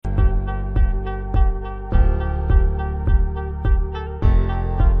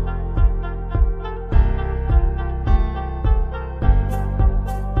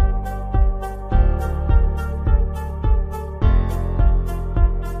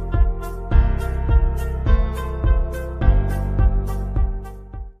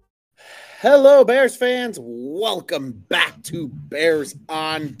Hello, Bears fans. Welcome back to Bears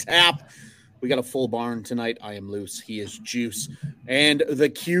on Tap. We got a full barn tonight. I am Loose. He is Juice. And the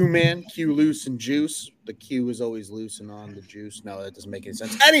Q man, Q Loose and Juice. The Q is always loose and on the juice. No, that doesn't make any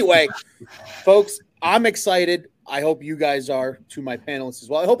sense. Anyway, folks, I'm excited. I hope you guys are, to my panelists as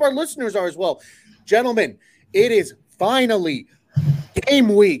well. I hope our listeners are as well. Gentlemen, it is finally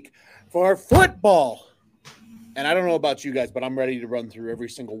game week for football. And I don't know about you guys, but I'm ready to run through every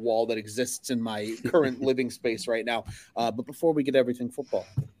single wall that exists in my current living space right now. But before we get everything football,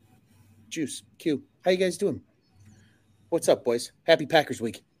 Juice, Q, how you guys doing? What's up, boys? Happy Packers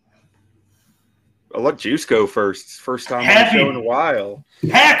week. I'll let Juice go first. It's first time on the show in a while.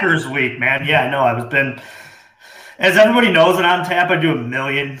 Packers week, man. Yeah, no, as everybody knows, and on tap, I do a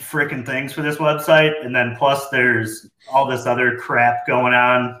million freaking things for this website. And then plus there's all this other crap going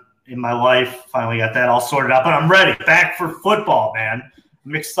on in my life. Finally got that all sorted out, but I'm ready. Back for football, man.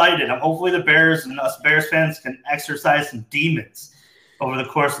 I'm excited. Hopefully the Bears and us Bears fans can exercise some demons over the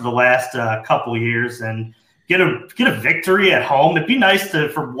course of the last couple of years and get a victory at home. It'd be nice to,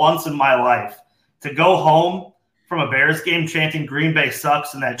 for once in my life, to go home from a Bears game chanting Green Bay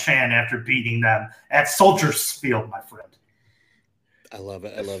sucks and that chant after beating them at Soldiers Field, my friend. I love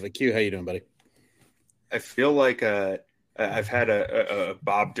it. I love it. Q, how you doing, buddy? I feel like I've had a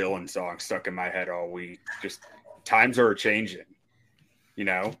Bob Dylan song stuck in my head all week. Just times are changing. You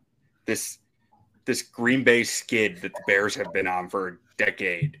know, this Green Bay skid that the Bears have been on for a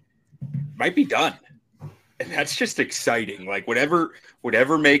decade might be done. And that's just exciting. Like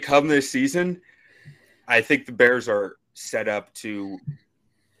whatever may come this season, I think the Bears are set up to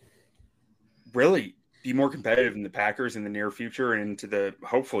really be more competitive than the Packers in the near future and into the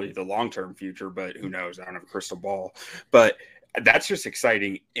hopefully the long-term future, but who knows? I don't have a crystal ball. But that's just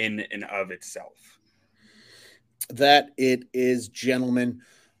exciting in and of itself. That it is, gentlemen.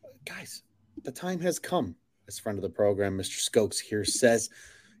 Guys, the time has come. As friend of the program, Mr. Skokes here says,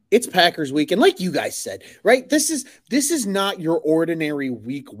 it's Packers week. And like you guys said, right? This is not your ordinary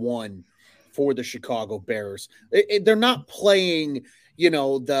week one for the Chicago Bears. They're not playing,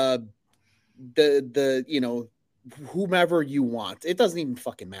 the whomever you want. It doesn't even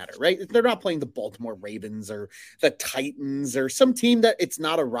fucking matter, right? They're not playing the Baltimore Ravens or the Titans or some team that it's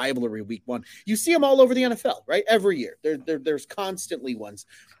not a rivalry week one. You see them all over the NFL, right? Every year. There's constantly ones.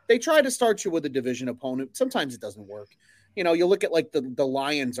 They try to start you with a division opponent. Sometimes it doesn't work. You look at like the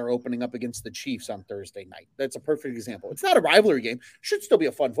Lions are opening up against the Chiefs on Thursday night. That's a perfect example. It's not a rivalry game. Should still be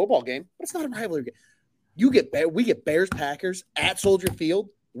a fun football game, but it's not a rivalry game. We get Bears Packers at Soldier Field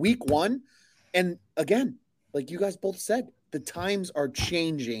week one. And again, like you guys both said, the times are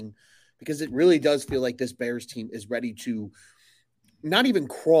changing because it really does feel like this Bears team is ready to not even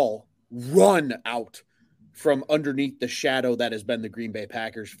crawl, run out from underneath the shadow that has been the Green Bay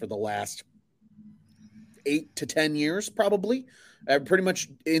Packers for the last 8 to 10 years, probably. Pretty much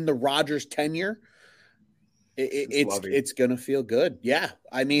in the Rodgers tenure. It's going to feel good. Yeah.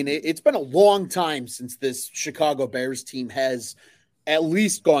 I mean, it's been a long time since this Chicago Bears team has at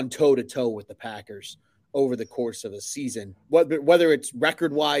least gone toe-to-toe with the Packers over the course of a season, whether it's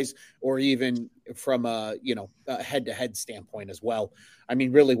record-wise or even from a head-to-head standpoint as well. I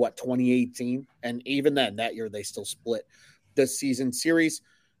mean, really, 2018? And even then, that year, they still split the season series.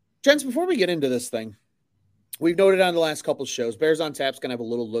 Gents, before we get into this thing, we've noted on the last couple of shows, Bears on Tap's going to have a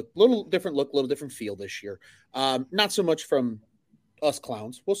little different feel this year. Not so much from us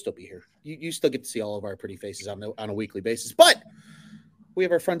clowns. We'll still be here. You still get to see all of our pretty faces on a weekly basis, but we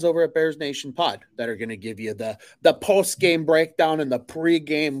have our friends over at Bears Nation Pod that are going to give you the post-game breakdown and the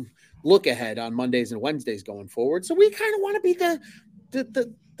pre-game look ahead on Mondays and Wednesdays going forward. So we kind of want to be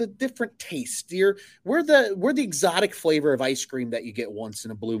the different taste. We're the exotic flavor of ice cream that you get once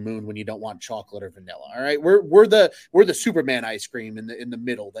in a blue moon when you don't want chocolate or vanilla. All right, we're the Superman ice cream in the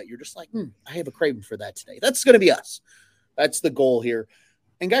middle that you're just like, I have a craving for that today. That's going to be us. That's the goal here.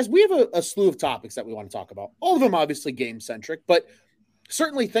 And guys, we have a slew of topics that we want to talk about. All of them obviously game centric, but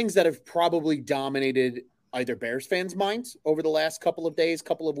certainly things that have probably dominated either Bears fans' minds over the last couple of days,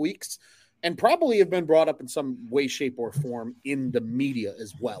 couple of weeks, and probably have been brought up in some way, shape, or form in the media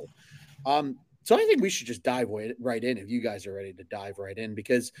as well. So I think we should just dive right in if you guys are ready to dive right in,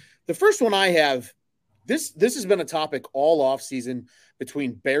 because the first one I have, this has been a topic all off season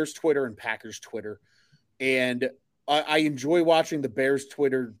between Bears Twitter and Packers Twitter. And I enjoy watching the Bears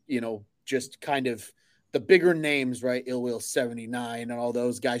Twitter, just kind of the bigger names, right? Ill Will 79 and all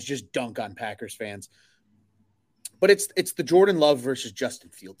those guys just dunk on Packers fans. But it's the Jordan Love versus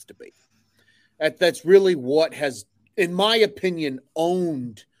Justin Fields debate. That's really what has, in my opinion,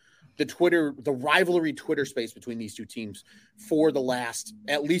 owned the rivalry Twitter space between these two teams for the last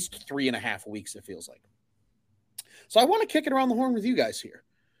at least 3.5 weeks, it feels like. So I want to kick it around the horn with you guys here.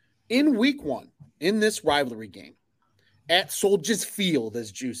 In week 1, in this rivalry game, at Soldiers Field,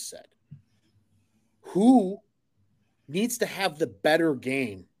 as Juice said, who needs to have the better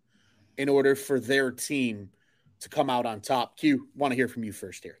game in order for their team to come out on top? Q, want to hear from you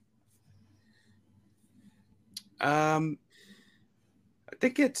first here. I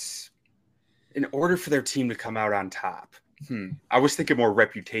think it's in order for their team to come out on top. I was thinking more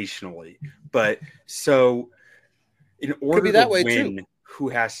reputationally, but so in order to win, who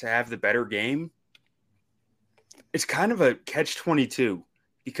has to have the better game? It's kind of a catch-22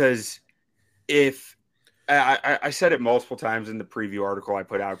 because if I said it multiple times in the preview article I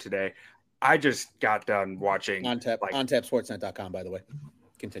put out today, I just got done watching on tapsportsnet.com, by the way.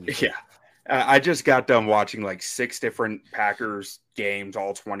 Continue. Yeah. I just got done watching like 6 different Packers games,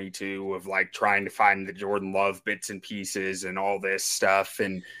 all 22, of like trying to find the Jordan Love bits and pieces and all this stuff.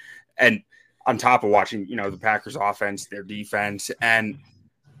 And on top of watching, the Packers offense, their defense. And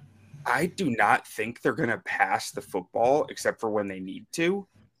I do not think they're going to pass the football except for when they need to.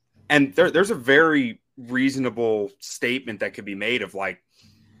 And there's a very reasonable statement that could be made of like,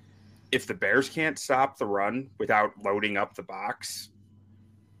 if the Bears can't stop the run without loading up the box,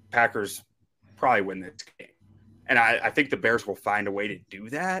 Packers probably win this game. And I think the Bears will find a way to do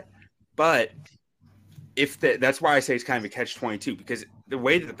that. But that's why I say it's kind of a catch-22, because the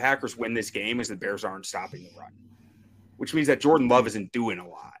way that the Packers win this game is the Bears aren't stopping the run, which means that Jordan Love isn't doing a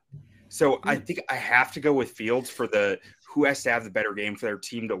lot. So I think I have to go with Fields for who has to have the better game for their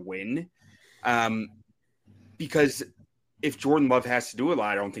team to win. Because if Jordan Love has to do a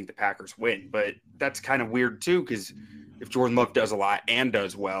lot, I don't think the Packers win. But that's kind of weird too, because if Jordan Love does a lot and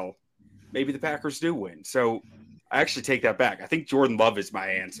does well, maybe the Packers do win. So I actually take that back. I think Jordan Love is my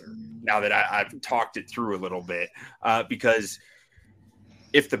answer now that I've talked it through a little bit, because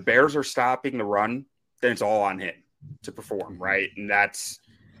if the Bears are stopping the run, then it's all on him to perform, right? And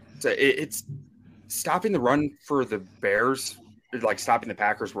it's stopping the run for the Bears, like stopping the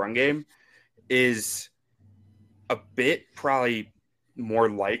Packers run game, is a bit probably more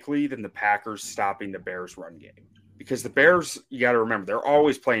likely than the Packers stopping the Bears run game. Because the Bears, you got to remember, they're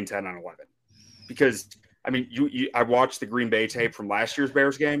always playing 10 on 11. Because, I mean, I watched the Green Bay tape from last year's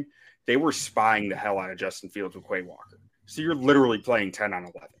Bears game. They were spying the hell out of Justin Fields with Quay Walker. So you're literally playing 10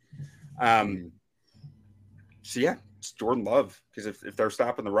 on 11. So, yeah, it's Jordan Love. Because if they're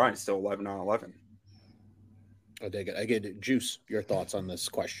stopping the run, it's still 11 on 11. I dig it. I get it. Juice, your thoughts on this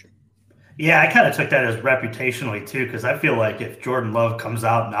question? Yeah, I kind of took that as reputationally, too, because I feel like if Jordan Love comes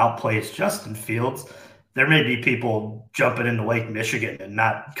out and outplays Justin Fields, there may be people jumping into Lake Michigan and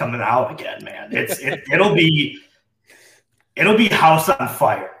not coming out again, man. It'll be house on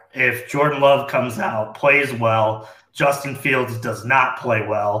fire if Jordan Love comes out, plays well, Justin Fields does not play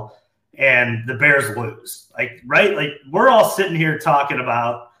well, and the Bears lose. Right? Like, we're all sitting here talking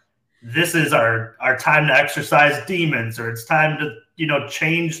about this is our time to exercise demons, or it's time to,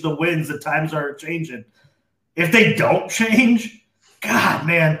 change the winds. The times are changing. If they don't change, God,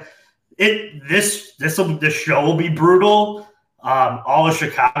 man, this show will be brutal. All of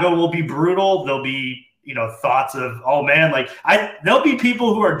Chicago will be brutal. There'll be, thoughts of, oh man, there'll be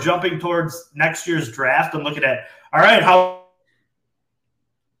people who are jumping towards next year's draft and looking at, all right,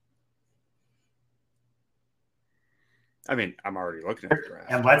 I'm already looking at the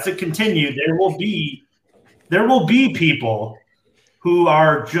draft. And let's it continue. There will be people who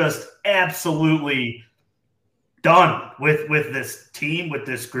are just absolutely done with this team, with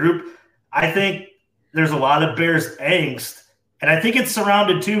this group. I think there's a lot of Bears angst, and I think it's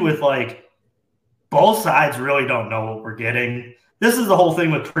surrounded too with both sides really don't know what we're getting. This is the whole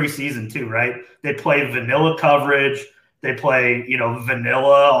thing with preseason too, right? They play vanilla coverage. They play,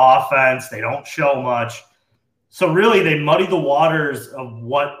 vanilla offense. They don't show much. So really they muddy the waters of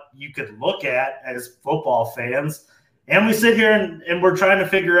what you could look at as football fans. And we sit here and we're trying to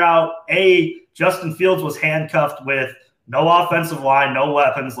figure out, Justin Fields was handcuffed with no offensive line, no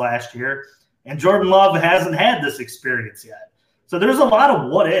weapons last year. And Jordan Love hasn't had this experience yet. So there's a lot of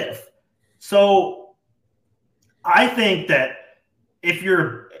what if. So I think that if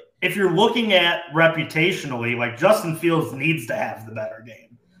you're looking at reputationally, Justin Fields needs to have the better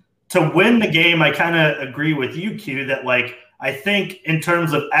game. To win the game, I kind of agree with you, Q, that I think in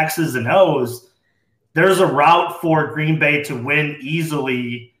terms of X's and O's, there's a route for Green Bay to win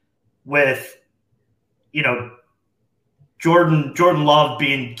easily with, Jordan Love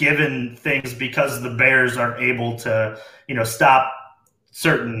being given things because the Bears are able to, stop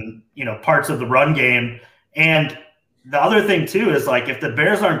certain, parts of the run game. And the other thing too is like if the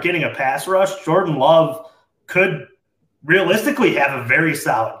Bears aren't getting a pass rush, Jordan Love could realistically have a very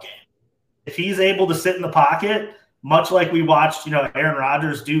solid game. If he's able to sit in the pocket, much like we watched, Aaron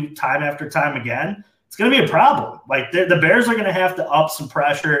Rodgers do time after time again, it's going to be a problem. Like the Bears are going to have to up some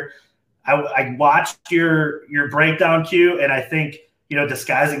pressure. I watched your breakdown, Q, and I think,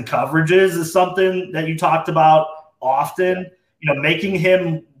 disguising coverages is something that you talked about often. Making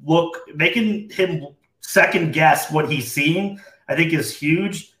him second guess what he's seeing, I think is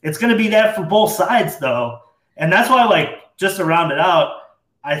huge. It's going to be that for both sides, though. And that's why, just to round it out,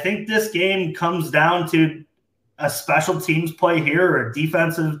 I think this game comes down to a special teams play here or a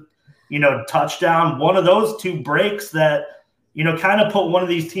defensive, touchdown. One of those two breaks that, kind of put one of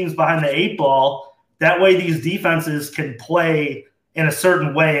these teams behind the 8 ball. That way these defenses can play in a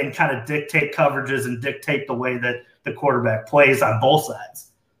certain way and kind of dictate coverages and dictate the way that the quarterback plays on both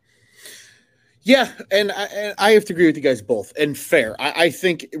sides. Yeah, and I have to agree with you guys both. And fair. I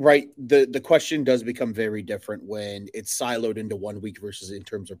think, right, the question does become very different when it's siloed into 1 week versus in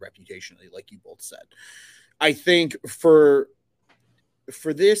terms of reputationally, like you both said. I think for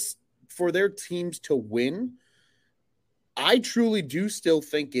their teams to win, I truly do still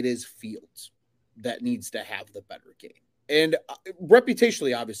think it is Fields that needs to have the better game. And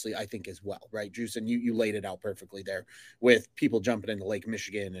reputationally, obviously, I think as well, right, Juice? And you laid it out perfectly there with people jumping into Lake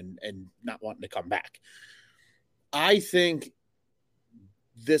Michigan and not wanting to come back. I think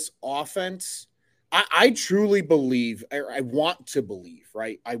this offense, I truly believe, I want to believe,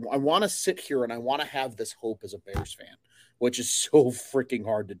 right? I want to sit here and I want to have this hope as a Bears fan, which is so freaking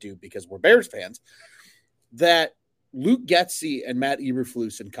hard to do because we're Bears fans, that Luke Getsy and Matt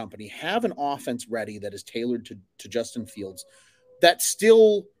Eberflus and company have an offense ready that is tailored to Justin Fields that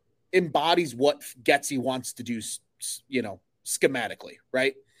still embodies what Getsy wants to do, schematically,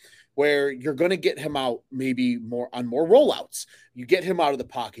 right? Where you're going to get him out maybe more rollouts. You get him out of the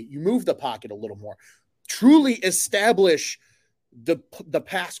pocket. You move the pocket a little more. Truly establish the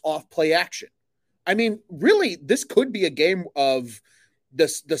pass off play action. I mean, really, this could be a game of the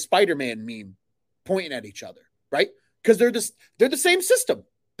Spider-Man meme pointing at each other, right? Because they're the same system.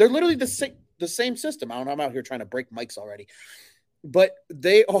 They're literally the same system. I don't know. I'm out here trying to break mics already, but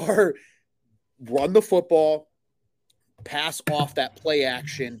they are run the football, pass off that play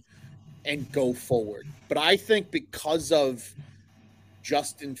action, and go forward. But I think because of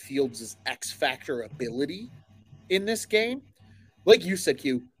Justin Fields' X factor ability in this game, like you said,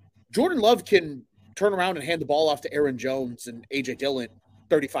 Q, Jordan Love can turn around and hand the ball off to Aaron Jones and AJ Dillon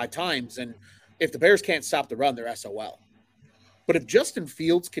 35 times, and if the Bears can't stop the run, they're SOL. But if Justin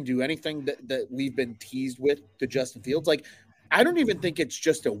Fields can do anything that we've been teased with to Justin Fields, I don't even think it's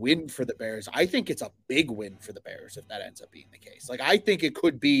just a win for the Bears. I think it's a big win for the Bears if that ends up being the case. I think it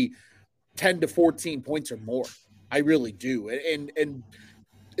could be 10 to 14 points or more. I really do. And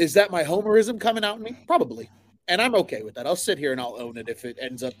is that my homerism coming out in me? Probably. And I'm okay with that. I'll sit here and I'll own it if it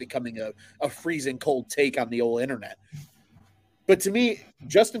ends up becoming a freezing cold take on the old internet. But to me,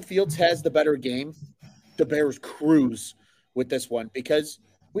 Justin Fields has the better game. The Bears cruise with this one because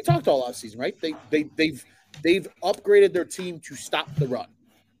we talked all offseason, right? They've upgraded their team to stop the run.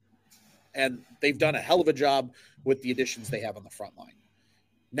 And they've done a hell of a job with the additions they have on the front line.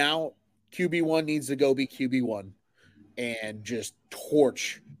 Now, QB1 needs to go be QB1 and just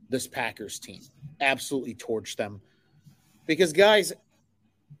torch this Packers team. Absolutely torch them. Because, guys,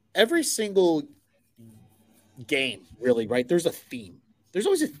 every single game, really, right? There's a theme. There's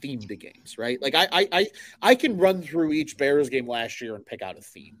always a theme to games, right? I can run through each Bears game last year and pick out a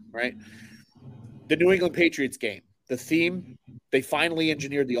theme, right? The New England Patriots game, the theme, they finally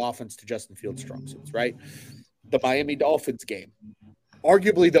engineered the offense to Justin Fields' strong suits, right? The Miami Dolphins game,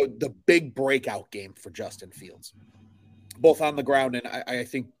 arguably the big breakout game for Justin Fields, both on the ground and I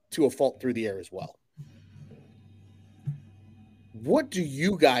think to a fault through the air as well. What do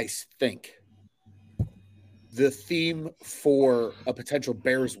you guys think the theme for a potential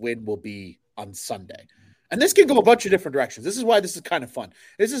Bears win will be on Sunday? And this can go a bunch of different directions. This is why this is kind of fun.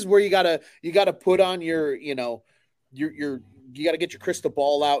 This is where you gotta put on your you gotta get your crystal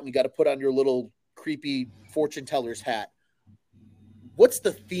ball out and you gotta put on your little creepy fortune teller's hat. What's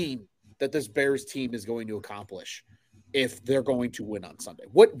the theme that this Bears team is going to accomplish if they're going to win on Sunday?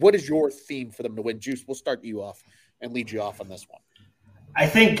 What is your theme for them to win? Juice, we'll start you off and lead you off on this one. I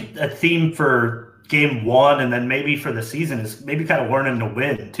think a theme for game one and then maybe for the season is maybe kind of learning to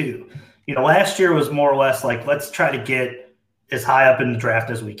win too. Last year was more or less like, let's try to get as high up in the draft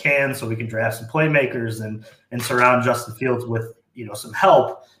as we can so we can draft some playmakers and surround Justin Fields with, some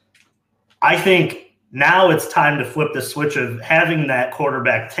help. I think Now it's time to flip the switch of having that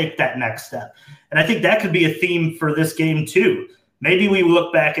quarterback take that next step. And I think that could be a theme for this game too. Maybe we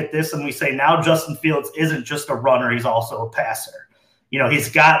look back at this and we say now Justin Fields isn't just a runner, he's also a passer. He's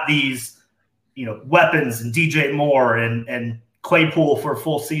got these, weapons and DJ Moore and Claypool for a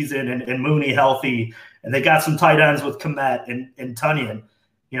full season and Mooney healthy. And they got some tight ends with Kmet and Tunyon.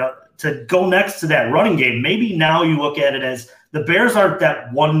 To go next to that running game, maybe now you look at it as the Bears aren't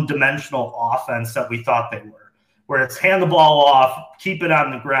that one-dimensional offense that we thought they were, where it's hand the ball off, keep it on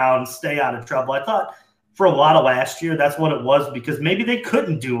the ground, stay out of trouble. I thought for a lot of last year that's what it was because maybe they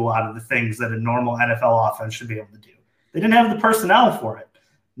couldn't do a lot of the things that a normal NFL offense should be able to do. They didn't have the personnel for it.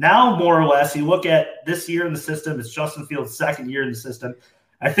 Now, more or less, you look at this year in the system, it's Justin Fields' second year in the system.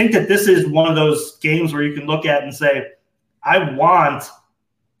 I think that this is one of those games where you can look at and say, I want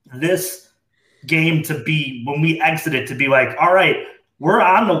this game to be, when we exit it, to be like, all right, we're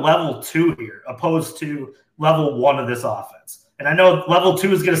on to level 2 here, opposed to level 1 of this offense. And I know level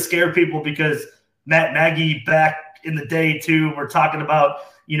 2 is going to scare people because Matt Nagy back in the day too, we're talking about,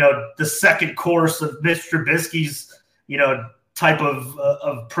 the second course of Mitch Trubisky's, type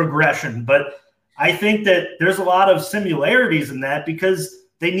of progression. But I think that there's a lot of similarities in that because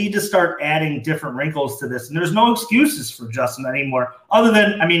they need to start adding different wrinkles to this. And there's no excuses for Justin anymore, other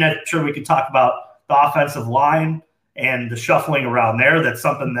than, I'm sure we could talk about the offensive line and the shuffling around there. That's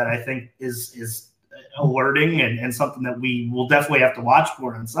something that I think is alerting and something that we will definitely have to watch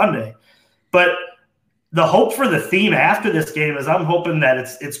for on Sunday. But the hope for the theme after this game is I'm hoping that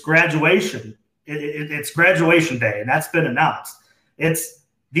it's graduation. It's graduation day, and that's been announced.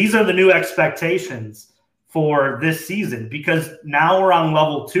 These are the new expectations for this season because now we're on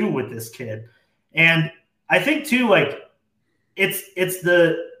level 2 with this kid. And I think too, it's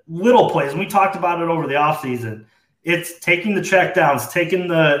the little plays. And we talked about it over the offseason. It's taking the checkdowns, taking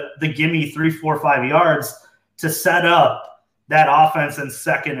the gimme 3, 4, 5 yards to set up that offense in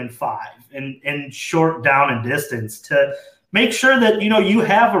 2nd and 5 and short down and distance to make sure that, you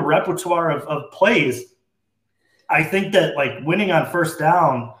have a repertoire of plays. I think that winning on first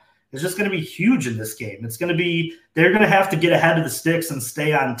down is just going to be huge in this game. It's going to be, they're going to have to get ahead of the sticks and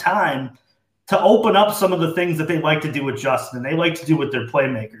stay on time to open up some of the things that they like to do with Justin and they like to do with their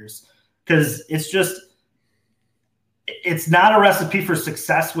playmakers. Because it's not a recipe for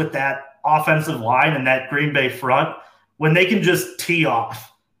success with that offensive line and that Green Bay front when they can just tee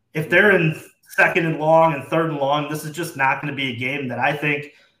off. If they're in 2nd and long and 3rd and long, this is just not going to be a game that I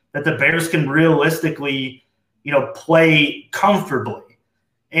think that the Bears can realistically, play comfortably.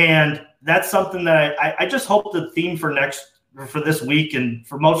 And that's something that I just hope the theme for this week and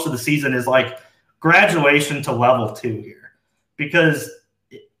for most of the season is graduation to level 2 here, because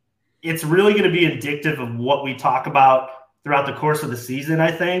it's really going to be indicative of what we talk about throughout the course of the season,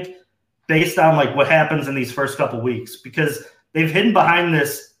 I think, based on what happens in these first couple weeks, because they've hidden behind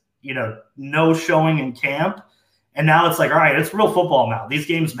this, no showing in camp. And now it's all right, it's real football now. These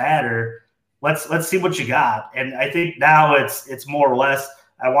games matter. Let's see what you got. And I think now it's more or less,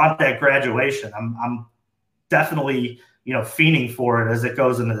 I want that graduation. I'm definitely, fiending for it as it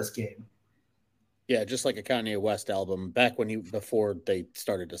goes into this game. Yeah, just like a Kanye West album back before they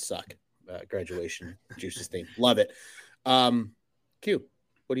started to suck. Graduation, Juice's theme. Love it. Q,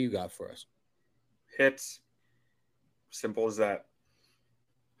 what do you got for us? Hits. Simple as that.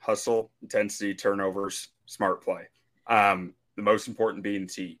 Hustle, intensity, turnovers, smart play. The most important being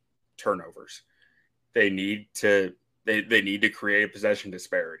turnovers. They need to create a possession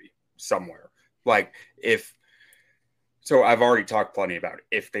disparity somewhere. So I've already talked plenty about it.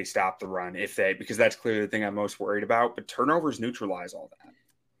 If they stop the run, because that's clearly the thing I'm most worried about, but turnovers neutralize all that,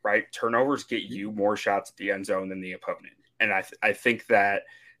 right? Turnovers get you more shots at the end zone than the opponent. And I think that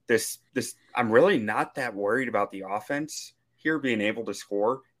this I'm really not that worried about the offense here being able to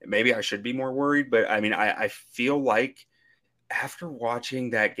score. Maybe I should be more worried, but I feel like after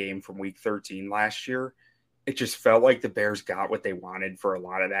watching that game from week 13 last year, it just felt like the Bears got what they wanted for a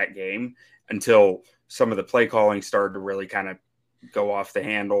lot of that game until some of the play calling started to really kind of go off the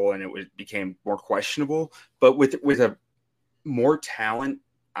handle and it became more questionable. But with a more talent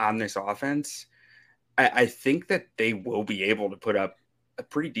on this offense, I think that they will be able to put up a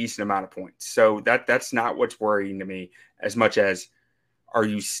pretty decent amount of points. So that's not what's worrying to me as much as, are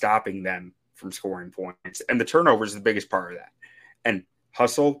you stopping them from scoring points? And the turnovers is the biggest part of that. And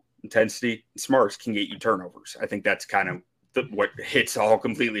hustle, intensity, and smarts can get you turnovers. I think that's kind of what hits all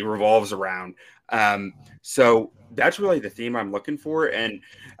completely revolves around. So that's really the theme I'm looking for. And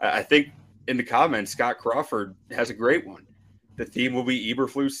I think in the comments, Scott Crawford has a great one. The theme will be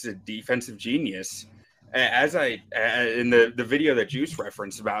Eberflus is a defensive genius. As in the video that Juice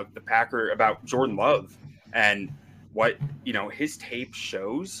referenced about about Jordan Love and what, his tape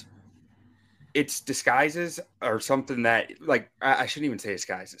shows, it's disguises or something that, like, I shouldn't even say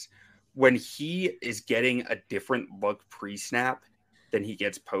disguises. When he is getting a different look pre-snap than he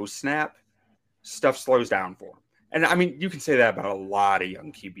gets post-snap, stuff slows down for him. And I mean, you can say that about a lot of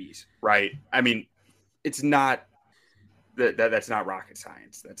young QBs, right? I mean, it's not that's not rocket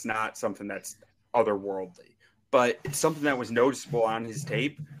science. That's not something that's otherworldly, but it's something that was noticeable on his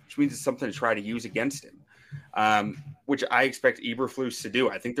tape, which means it's something to try to use against him, which I expect Eberflus to do.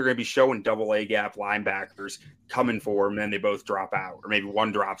 I think they're going to be showing double A gap linebackers coming for him, and then they both drop out, or maybe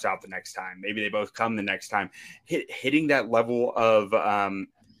one drops out the next time. Maybe they both come the next time. Hitting that level of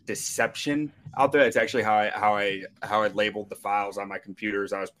deception out there. That's actually how I labeled the files on my computer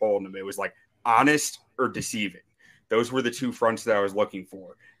as I was pulling them. It was like honest or deceiving. Those were the two fronts that I was looking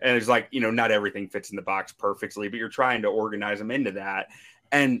for. And it's like, not everything fits in the box perfectly, but you're trying to organize them into that.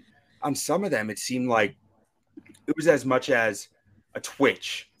 And on some of them, it seemed like it was as much as a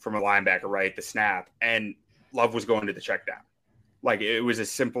twitch from a linebacker, right? The snap, and Love was going to the check down. Like, it was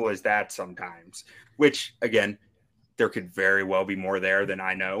as simple as that sometimes, which, again, there could very well be more there than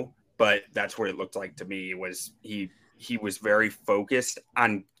I know, but that's what it looked like to me. Was he was very focused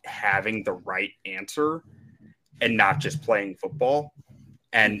on having the right answer and not just playing football.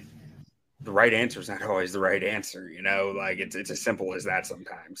 And the right answer is not always the right answer, like it's as simple as that.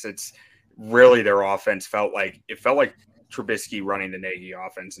 Sometimes it's really their offense felt like Trubisky running the Nagy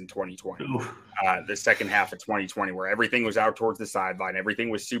offense in 2020, the second half of 2020, where everything was out towards the sideline.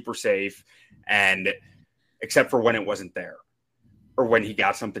 Everything was super safe. And except for when it wasn't there, or when he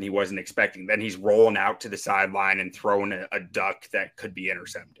got something he wasn't expecting, then he's rolling out to the sideline and throwing a duck that could be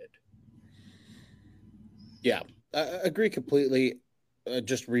intercepted. Yeah, I agree completely.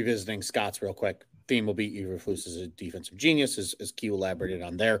 Just revisiting Scott's real quick. Theme will be Eberflus is a defensive genius, as Q elaborated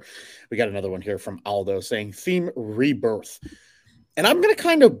on there. We got another one here from Aldo saying theme rebirth. And I'm going to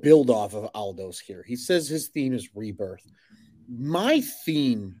kind of build off of Aldo's here. He says his theme is rebirth. My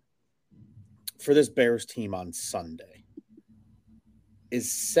theme for this Bears team on Sunday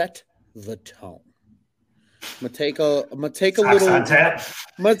is set the tone. I'm gonna take a little. I'm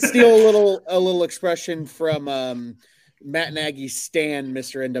gonna steal a little expression from Matt Nagy's Stan,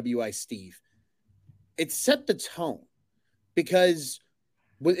 Mr. NWI Steve. It set the tone, because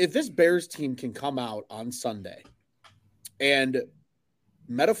if this Bears team can come out on Sunday and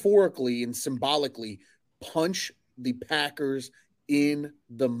metaphorically and symbolically punch the Packers in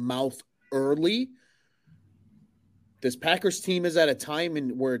the mouth early, this Packers team is at a time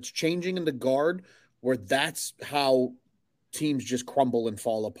where it's changing in the guard, where that's how teams just crumble and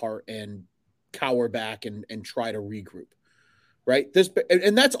fall apart and cower back and try to regroup, right?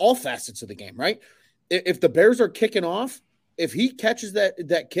 And that's all facets of the game, right? If the Bears are kicking off, if he catches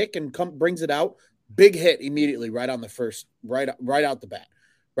that kick and brings it out, big hit immediately right on the first, right out the bat,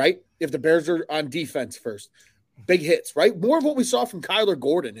 right? If the Bears are on defense first, big hits, right? More of what we saw from Kyler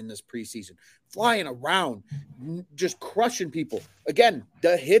Gordon in this preseason, flying around, just crushing people. Again,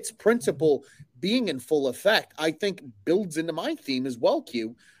 the hits principle being in full effect, I think builds into my theme as well,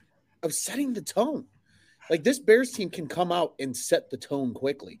 Q, of setting the tone. Like, this Bears team can come out and set the tone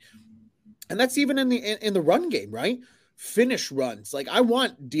quickly. And that's even in the run game, right? Finish runs. Like, I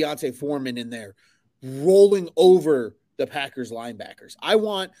want Deontay Foreman in there rolling over the Packers linebackers. I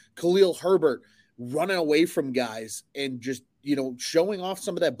want Khalil Herbert running away from guys and just, showing off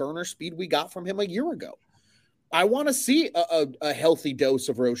some of that burner speed we got from him a year ago. I want to see a healthy dose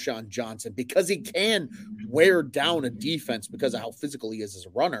of Roschon Johnson, because he can wear down a defense because of how physical he is as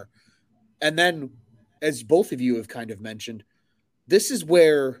a runner. And then, as both of you have kind of mentioned, this is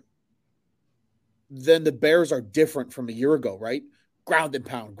where then the Bears are different from a year ago, right? Ground and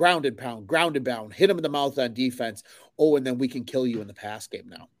pound, hit him in the mouth on defense. Oh, and then we can kill you in the pass game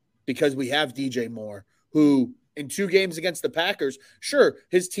now, because we have DJ Moore, who in 2 games against the Packers, sure,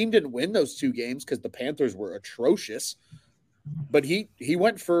 his team didn't win those 2 games because the Panthers were atrocious, but he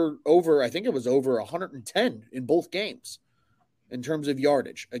went for over 110 in both games in terms of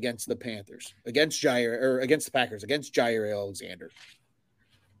yardage against the Packers, against Jaire Alexander.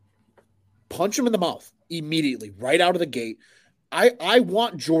 Punch him in the mouth immediately, right out of the gate. I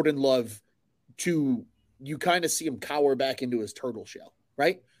want Jordan Love to, you kind of see him cower back into his turtle shell,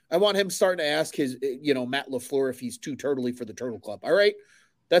 right? I want him starting to ask his, Matt LaFleur if he's too turtly for the Turtle Club. All right.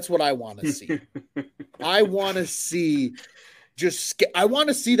 That's what I want to see. I want to see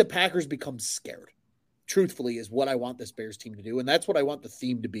the Packers become scared, truthfully, is what I want this Bears team to do. And that's what I want the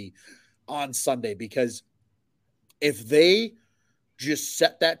theme to be on Sunday, because if they just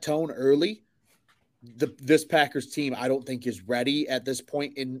set that tone early, this Packers team, I don't think is ready at this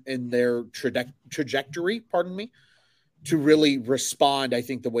point in their trajectory, pardon me, to really respond, I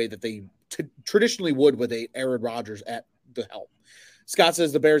think, the way that they traditionally would with Aaron Rodgers at the helm. Scott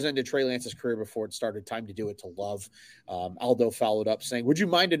says the Bears ended Trey Lance's career before it started. Time to do it to Love. Aldo followed up saying, would you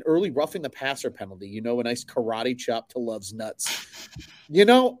mind an early roughing the passer penalty? A nice karate chop to Love's nuts.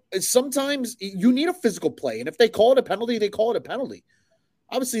 Sometimes you need a physical play. And if they call it a penalty, they call it a penalty.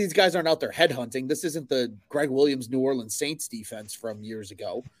 Obviously, these guys aren't out there headhunting. This isn't the Greg Williams New Orleans Saints defense from years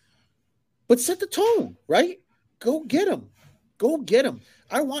ago. But set the tone, right? Go get him. Go get him.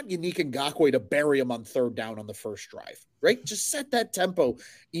 I want Yannick Ngakoue to bury him on third down on the first drive, right? Just set that tempo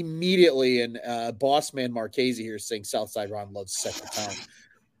immediately. And boss man Marchese here is saying Southside Ron loves set the tone.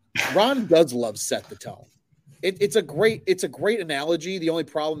 Ron does love set the tone. It's a great analogy. The only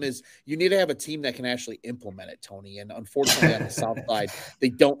problem is you need to have a team that can actually implement it, Tony. And unfortunately, on the South side, they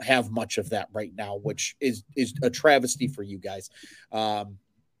don't have much of that right now, which is a travesty for you guys.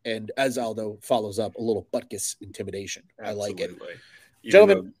 And as Aldo follows up, a little Butkus intimidation. Absolutely. I like it.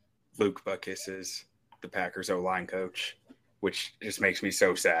 Gentlemen, Luke Butkus is the Packers O-line coach, which just makes me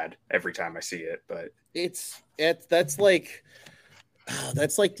so sad every time I see it. But that's like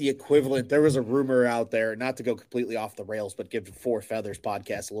the equivalent. There was a rumor out there, not to go completely off the rails, but give Four Feathers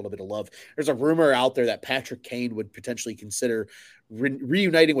podcast a little bit of love. There's a rumor out there that Patrick Kane would potentially consider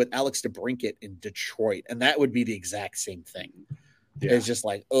reuniting with Alex DeBrincat in Detroit, and that would be the exact same thing. Yeah. It's just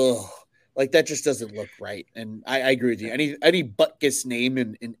like, like that just doesn't look right. And I agree with you. Any Butkus name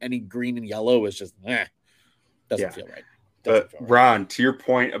in any green and yellow is just doesn't feel right. But Ron, to your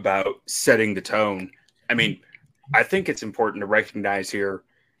point about setting the tone, I mean, I think it's important to recognize here,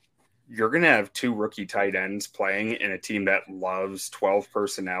 you're going to have two rookie tight ends playing in a team that loves 12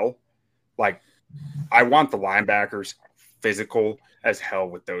 personnel. Like, I want the linebackers physical as hell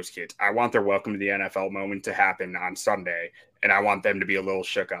with those kids. I want their welcome to the NFL moment to happen on Sunday, and I want them to be a little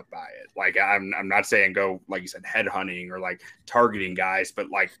shook up by it. Like, I'm not saying go, like you said, headhunting or like targeting guys, but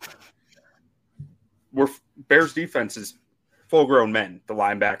like Bears defense is full-grown men. The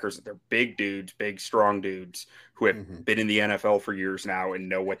linebackers, they're big dudes, big, strong dudes who have been in the NFL for years now and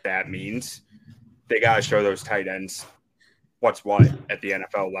know what that means. They got to show those tight ends what's what at the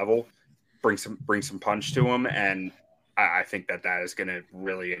NFL level, bring some punch to them, and I think that is going to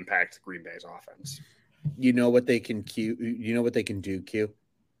really impact Green Bay's offense. You know what they can do, Q?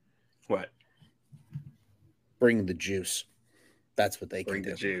 What? Bring the juice. That's what they can do.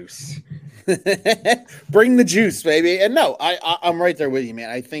 Bring the juice. Bring the juice, baby. And no, I'm right there with you, man.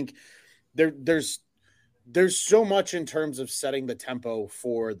 I think there's so much in terms of setting the tempo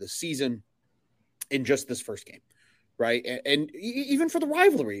for the season in just this first game, right? And even for the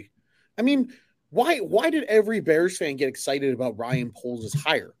rivalry. I mean, why did every Bears fan get excited about Ryan Poles'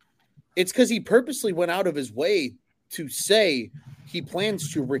 hire? It's because he purposely went out of his way to say he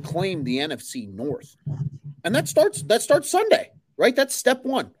plans to reclaim the NFC North. And that starts Sunday, right? That's step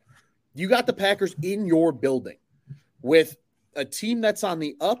one. You got the Packers in your building with a team that's on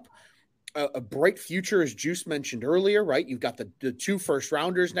the up, a bright future, as Juice mentioned earlier, right? You've got the 2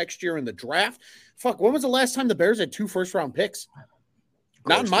 first-rounders next year in the draft. Fuck, when was the last time the Bears had 2 first-round picks?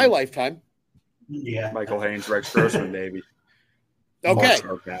 Not in my lifetime. Yeah. Michael Haynes, Rex Grossman, baby. Okay.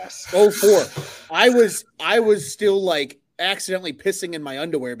 04. I was still like accidentally pissing in my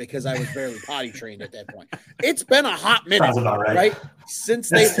underwear because I was barely potty trained at that point. It's been a hot minute. Sounds about right. Since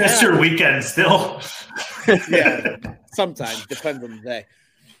that's your weekend still. Yeah. Sometimes depends on the day.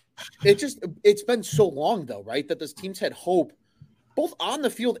 It's been so long though, right? That those teams had hope both on the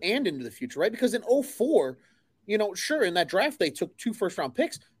field and into the future, right? Because in 04, sure, in that draft they took 2 first-round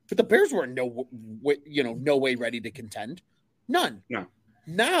picks, but the Bears were no way ready to contend. None. No.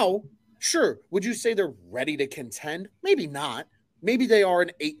 Now, sure, would you say they're ready to contend? Maybe not. Maybe they are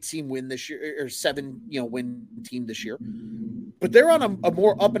an 8-team win this year or 7, win team this year. But they're on a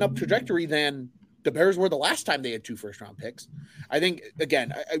more up and up trajectory than the Bears were the last time they had 2 first-round picks. I think,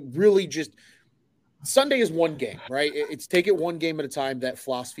 again, I really just – Sunday is one game, right? It's take it one game at a time. That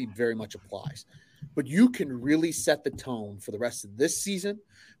philosophy very much applies. But you can really set the tone for the rest of this season,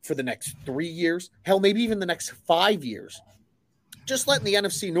 for the next 3 years, hell, maybe even the next 5 years. Just letting the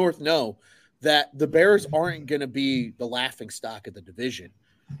NFC North know that the Bears aren't going to be the laughing stock of the division,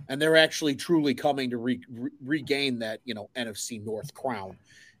 and they're actually truly coming to regain that NFC North crown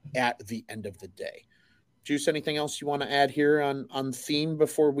at the end of the day. Juice, anything else you want to add here on theme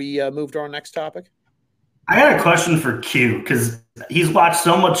before we move to our next topic? I got a question for Q because he's watched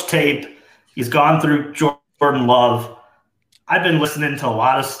so much tape. He's gone through Jordan Love. I've been listening to a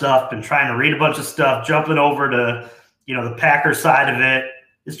lot of stuff, been trying to read a bunch of stuff, jumping over to the Packers side of it.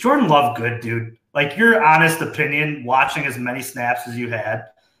 Is Jordan Love good, dude? Like your honest opinion, watching as many snaps as you had.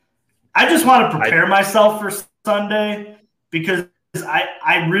 I just want to prepare myself for Sunday because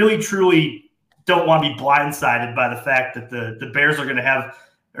I really, truly don't want to be blindsided by the fact that the Bears are going to have,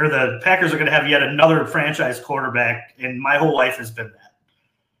 or the Packers are going to have yet another franchise quarterback, and my whole life has been that.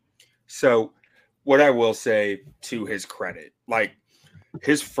 So what I will say to his credit, like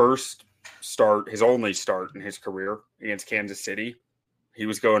his first start, his only start in his career against Kansas City, he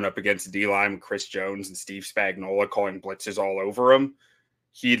was going up against D-line, Chris Jones and Steve Spagnuolo calling blitzes all over him.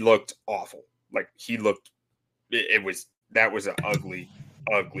 He looked awful. Like that was an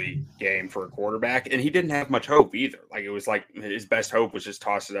ugly game for a quarterback. And he didn't have much hope either. Like it was like his best hope was just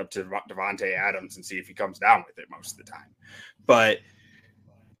toss it up to Devontae Adams and see if he comes down with it most of the time. But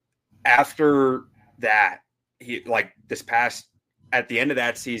after that, at the end of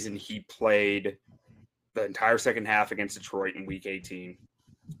that season, he played the entire second half against Detroit in week 18.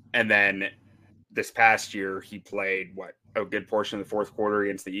 And then this past year, he played a good portion of the fourth quarter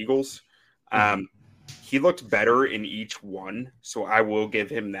against the Eagles. He looked better in each one, so I will give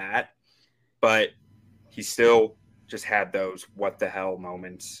him that. But he still just had those what the hell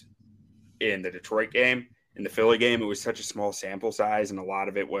moments in the Detroit game. In the Philly game, it was such a small sample size, and a lot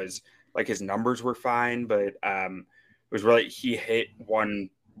of it was like his numbers were fine, but it was really he hit one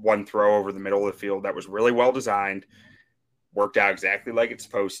throw over the middle of the field that was really well designed, worked out exactly like it's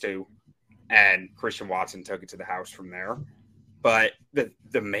supposed to, and Christian Watson took it to the house from there. But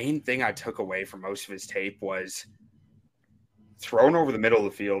the main thing I took away from most of his tape was thrown over the middle of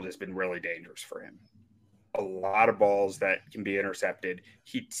the field has been really dangerous for him. A lot of balls that can be intercepted.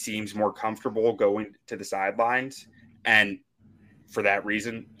 He seems more comfortable going to the sidelines, and for that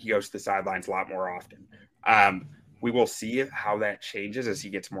reason, he goes to the sidelines a lot more often. We will see how that changes as he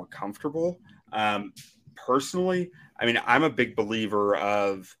gets more comfortable. Personally, I mean, I'm a big believer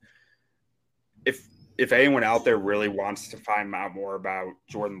of if anyone out there really wants to find out more about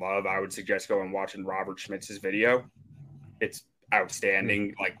Jordan Love, I would suggest going and watching Robert Schmitz's video. It's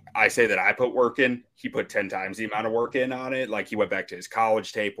outstanding. Like I say that I put work in, he put 10 times the amount of work in on it. Like he went back to his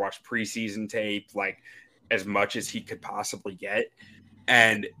college tape, watched preseason tape, like as much as he could possibly get.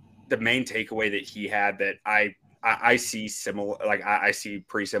 And the main takeaway that he had that I see similar, like I see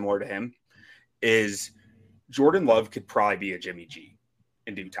pretty similar to him, is Jordan Love could probably be a Jimmy G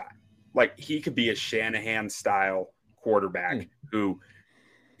in due time. Like he could be a Shanahan style quarterback who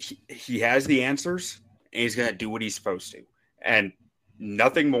he has the answers and he's going to do what he's supposed to, and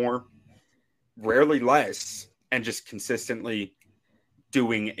nothing more, rarely less, and just consistently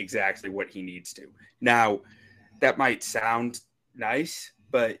doing exactly what he needs to. Now that might sound nice,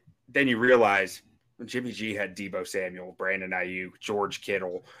 but then you realize Jimmy G had Deebo Samuel, Brandon Ayuk, George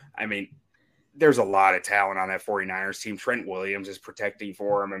Kittle. I mean, there's a lot of talent on that 49ers team. Trent Williams is protecting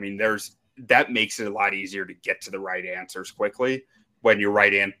for him. I mean, that makes it a lot easier to get to the right answers quickly when your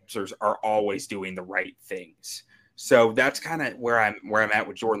right answers are always doing the right things. So that's kind of where I'm at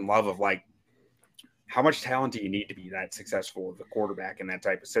with Jordan Love of like, how much talent do you need to be that successful as a quarterback in that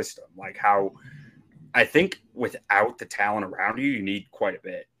type of system? Like how I think without the talent around you, you need quite a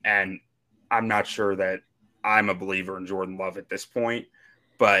bit. And I'm not sure that I'm a believer in Jordan Love at this point,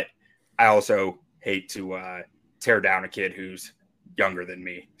 but I also hate to tear down a kid who's younger than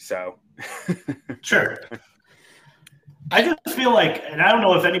me. So sure. I just feel like, and I don't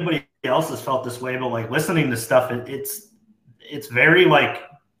know if anybody else has felt this way, but like listening to stuff, it's very like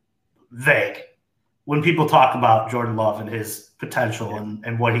vague when people talk about Jordan Love and his potential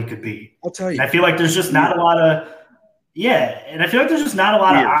and what he could be. I'll tell you. And I feel like there's just not a lot of, and I feel like there's just not a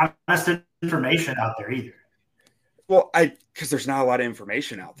lot of honest information out there either. Well, because there's not a lot of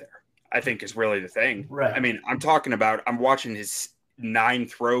information out there, I think is really the thing. Right. I mean, I'm watching his 9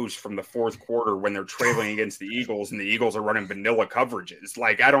 throws from the fourth quarter when they're trailing against the Eagles and the Eagles are running vanilla coverages.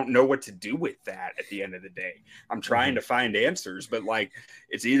 Like, I don't know what to do with that at the end of the day. I'm trying to find answers, but like,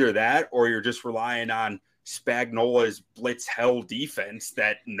 it's either that or you're just relying on Spagnuolo's blitz hell defense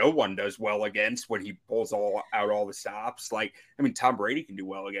that no one does well against when he pulls out all the stops. Like, I mean, Tom Brady can do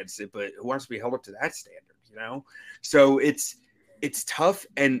well against it, but who wants to be held up to that standard, you know? So it's tough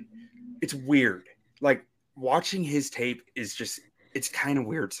and it's weird. Like watching his tape is just, it's kind of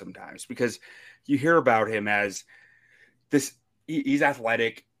weird sometimes because you hear about him as this, he's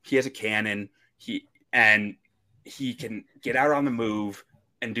athletic. He has a cannon. He can get out on the move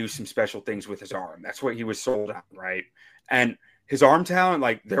and do some special things with his arm. That's what he was sold on. Right. And his arm talent,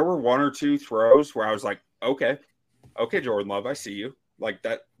 like there were 1 or 2 throws where I was like, okay, Jordan Love, I see you. Like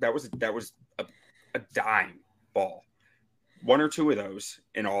that was a dime ball, 1 or 2 of those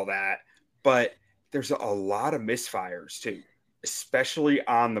and all that. But there's a lot of misfires too, especially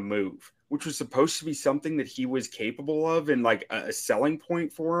on the move which was supposed to be something that he was capable of and like a selling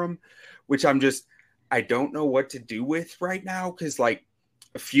point for him, which I don't know what to do with right now. Cause like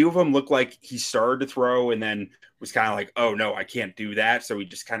a few of them look like he started to throw and then was kind of like, oh no, I can't do that. So he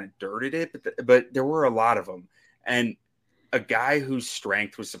just kind of dirted it. But there were a lot of them. And a guy whose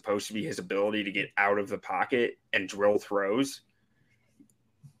strength was supposed to be his ability to get out of the pocket and drill throws,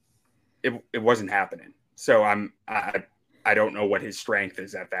 it wasn't happening. So I don't know what his strength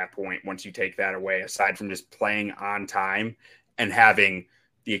is at that point once you take that away, aside from just playing on time and having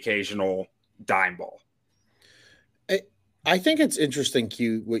the occasional dime ball. I think it's interesting,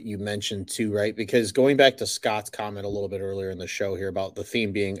 Q, what you mentioned too, right? Because going back to Scott's comment a little bit earlier in the show here about the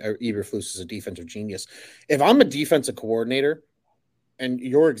theme being Eberflus is a defensive genius. If I'm a defensive coordinator, and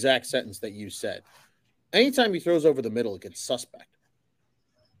your exact sentence that you said, anytime he throws over the middle, it gets suspect.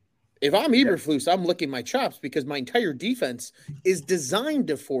 If I'm Eberflus, I'm licking my chops because my entire defense is designed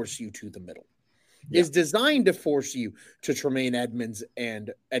to force you to the middle. Is designed to force you to Tremaine Edmonds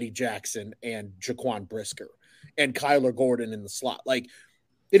and Eddie Jackson and Jaquan Brisker and Kyler Gordon in the slot. Like,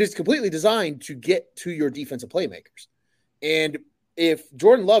 it is completely designed to get to your defensive playmakers. And if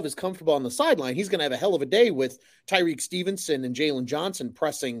Jordan Love is comfortable on the sideline, he's going to have a hell of a day with Tyreek Stevenson and Jalen Johnson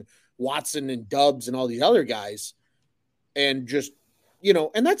pressing Watson and Dubs and all these other guys. And just,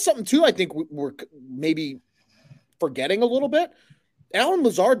 and that's something too, I think we're maybe forgetting a little bit. Allen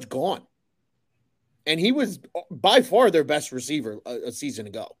Lazard's gone. And he was by far their best receiver a season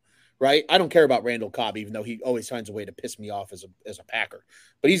ago. Right? I don't care about Randall Cobb, even though he always finds a way to piss me off as a Packer.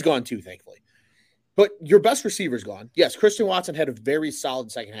 But he's gone too, thankfully. But your best receiver's gone. Yes, Christian Watson had a very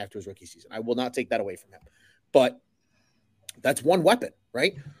solid second half to his rookie season. I will not take that away from him. But that's one weapon,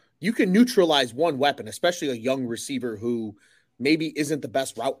 right? You can neutralize one weapon, especially a young receiver who maybe isn't the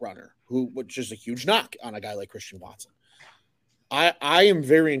best route runner, which is a huge knock on a guy like Christian Watson. I am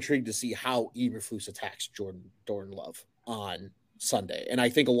very intrigued to see how Eberflus attacks Jordan Love on Sunday. And I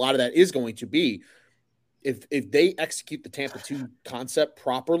think a lot of that is going to be if they execute the Tampa 2 concept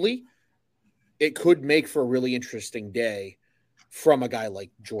properly, it could make for a really interesting day from a guy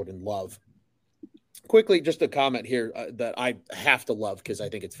like Jordan Love. Quickly, just a comment here that I have to love because I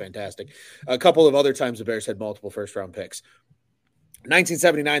think it's fantastic. A couple of other times the Bears had multiple first-round picks.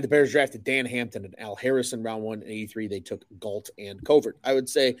 1979, the Bears drafted Dan Hampton and Al Harrison. Round 1 and 83, they took Galt and Covert. I would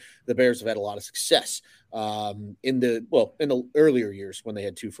say the Bears have had a lot of success in the earlier years when they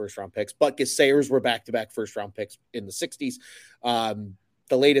had 2 first-round picks. Butkus Sayers were back-to-back first-round picks in the 60s.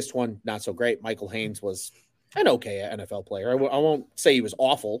 The latest one, not so great. Michael Haynes was an okay NFL player. I won't say he was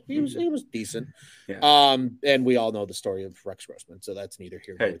awful. He was decent. Yeah. And we all know the story of Rex Grossman, so that's neither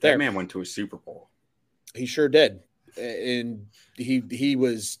here nor there. That man went to a Super Bowl. He sure did. And he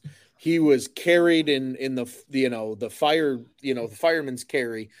was carried in the fireman's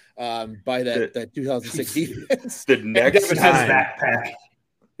carry by that 2006 defense. The next time, backpack.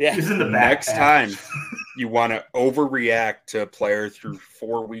 Yeah, he's in the backpack. Next time you want to overreact to a player through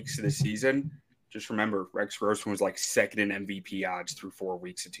 4 weeks of the season, just remember Rex Grossman was like second in MVP odds through 4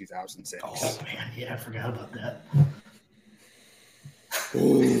 weeks of 2006. Oh man, yeah, I forgot about that.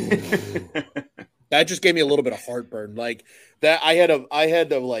 That just gave me a little bit of heartburn. Like that, I had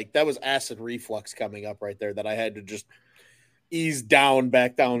to like, that was acid reflux coming up right there that I had to just ease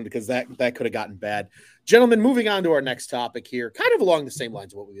back down because that could have gotten bad. Gentlemen, moving on to our next topic here, kind of along the same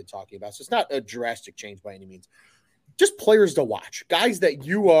lines of what we've been talking about. So it's not a drastic change by any means. Just players to watch, guys that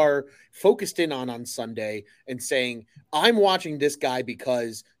you are focused in on Sunday and saying, I'm watching this guy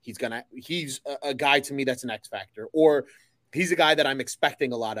because he's a guy to me that's an X factor, or he's a guy that I'm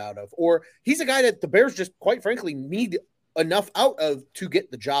expecting a lot out of, or he's a guy that the Bears just quite frankly need enough out of to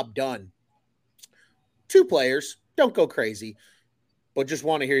get the job done. 2 players, don't go crazy, but just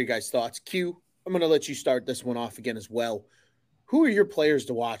want to hear you guys' thoughts. Q, I'm going to let you start this one off again as well. Who are your players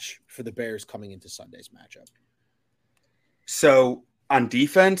to watch for the Bears coming into Sunday's matchup? So on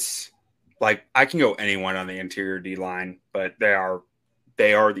defense, like I can go anyone on the interior D line, but they are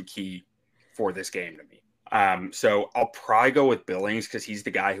the key for this game to me. So I'll probably go with Billings because he's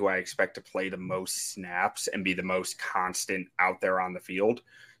the guy who I expect to play the most snaps and be the most constant out there on the field.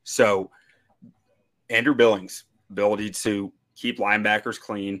 So Andrew Billings, ability to keep linebackers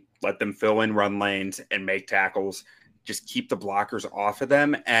clean, let them fill in run lanes and make tackles, just keep the blockers off of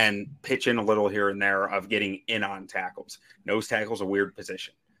them and pitch in a little here and there of getting in on tackles. Nose tackle is a weird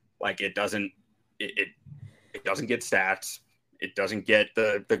position. Like it doesn't get stats. It doesn't get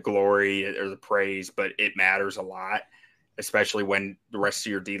the glory or the praise, but it matters a lot, especially when the rest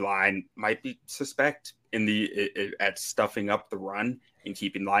of your D-line might be suspect at stuffing up the run and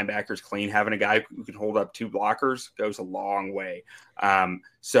keeping linebackers clean. Having a guy who can hold up 2 blockers goes a long way.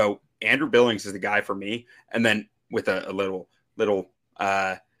 So Andrew Billings is the guy for me. And then with a little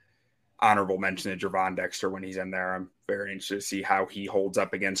honorable mention to Gervon Dexter when he's in there. I'm very interested to see how he holds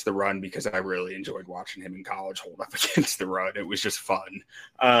up against the run because I really enjoyed watching him in college hold up against the run. It was just fun.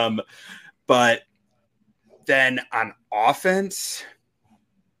 But then on offense,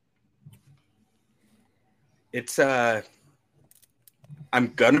 it's I'm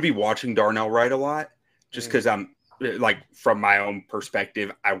going to be watching Darnell Wright a lot just because I'm like from my own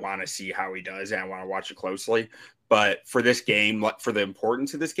perspective, I want to see how he does and I want to watch it closely. But for this game, for the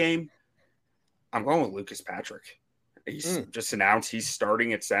importance of this game, I'm going with Lucas Patrick. He's just announced he's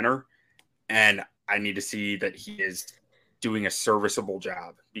starting at center, and I need to see that he is doing a serviceable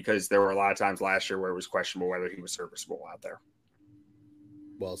job because there were a lot of times last year where it was questionable whether he was serviceable out there.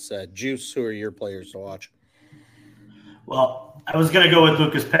 Well said. Juice, who are your players to watch? Well, I was going to go with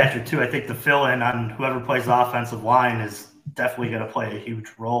Lucas Patrick, too. I think the fill-in on whoever plays the offensive line is definitely going to play a huge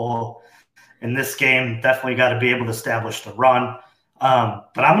role in this game. Definitely got to be able to establish the run.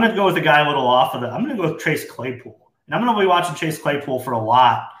 But I'm going to go with a guy a little off of I'm going to go with Chase Claypool. And I'm going to be watching Chase Claypool for a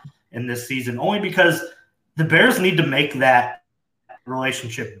lot in this season, only because the Bears need to make that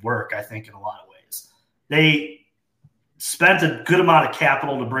relationship work, I think, in a lot of ways. They spent a good amount of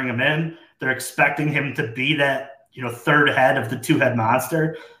capital to bring him in. They're expecting him to be that, third head of the two-head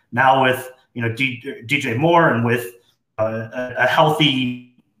monster. Now with, DJ Moore and with a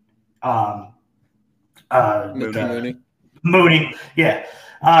healthy Mooney, yeah.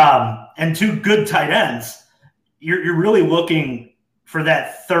 And two good tight ends, you're really looking for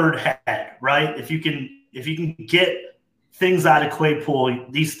that third head, right? If you can get things out of Claypool,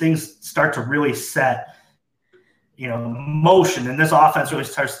 these things start to really set, motion, and this offense really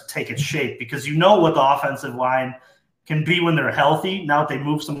starts to take its shape because what the offensive line can be when they're healthy. Now that they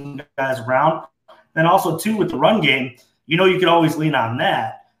move some guys around, and also too with the run game, you can always lean on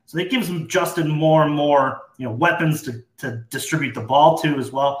that. So that gives them Justin more and more, weapons to distribute the ball to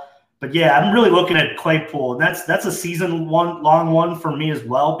as well. But yeah, I'm really looking at Claypool, and that's a long one for me as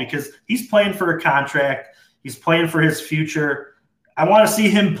well because he's playing for a contract. He's playing for his future. I want to see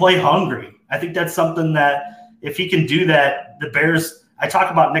him play hungry. I think that's something that if he can do that, the Bears. I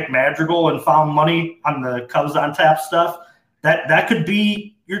talk about Nick Madrigal and found money on the Cubs on tap stuff. That could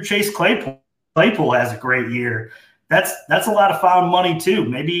be your Chase Claypool. Claypool has a great year. That's a lot of found money too.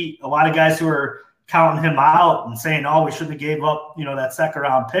 Maybe a lot of guys who are counting him out and saying, "Oh, we shouldn't have gave up, that second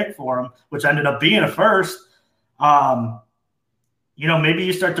round pick for him," which ended up being a first. Maybe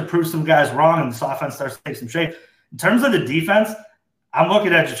you start to prove some guys wrong, and this offense starts to take some shape. In terms of the defense, I'm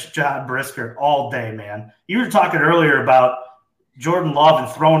looking at just John Brisker all day, man. You were talking earlier about Jordan Love and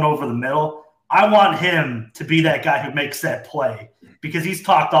throwing over the middle. I want him to be that guy who makes that play because he's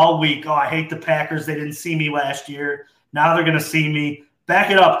talked all week. Oh, I hate the Packers. They didn't see me last year. Now they're going to see me. Back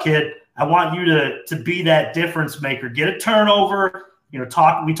it up, kid. I want you to be that difference maker. Get a turnover. We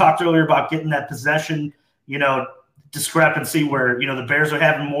talked earlier about getting that possession, discrepancy where, the Bears are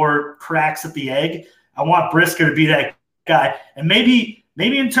having more cracks at the egg. I want Brisker to be that guy. And maybe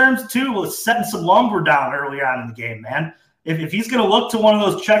in terms too, setting some lumber down early on in the game, man. If he's going to look to one of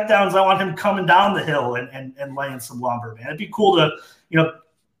those checkdowns, I want him coming down the hill and laying some lumber, man. It'd be cool to,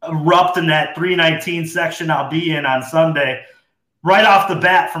 erupt in that 319 section I'll be in on Sunday right off the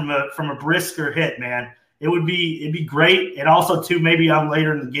bat from a Brisker hit, man. It'd be great. And also too, maybe on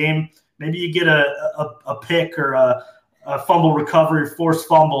later in the game, maybe you get a pick or a fumble recovery, forced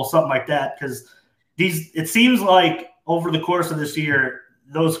fumble, something like that. Because it seems like over the course of this year,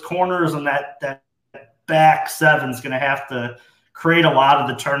 those corners and that back seven is going to have to create a lot of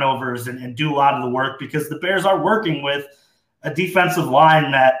the turnovers and do a lot of the work because the Bears are working with a defensive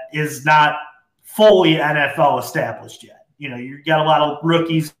line that is not fully NFL established yet. You got a lot of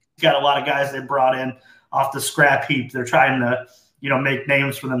rookies, got a lot of guys they brought in off the scrap heap. They're trying to, make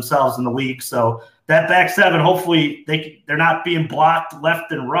names for themselves in the league. So that back seven, hopefully they're not being blocked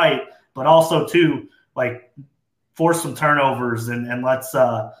left and right, but also too, like force some turnovers and let's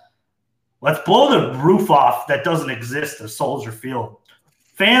blow the roof off that doesn't exist at Soldier Field.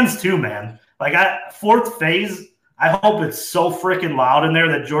 Fans too, man. Like fourth phase, I hope it's so freaking loud in there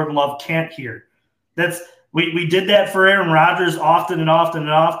that Jordan Love can't hear. We did that for Aaron Rodgers often and often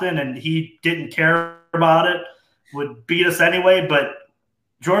and often, and he didn't care about it, would beat us anyway, but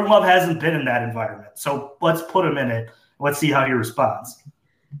Jordan Love hasn't been in that environment. So let's put him in it. Let's see how he responds.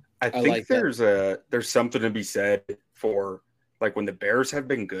 I think like there's something to be said for like when the Bears have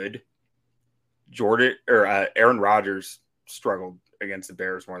been good, Aaron Rodgers struggled against the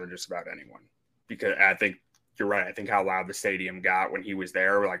Bears more than just about anyone. Because I think you're right. I think how loud the stadium got when he was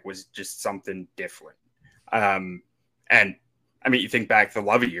there was just something different. And I mean, you think back the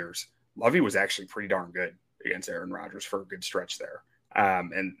Lovey years. Lovey was actually pretty darn good against Aaron Rodgers for a good stretch there.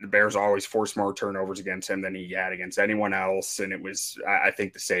 And the Bears always forced more turnovers against him than he had against anyone else. And it was, I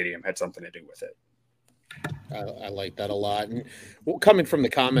think the stadium had something to do with it. I like that a lot. And coming from the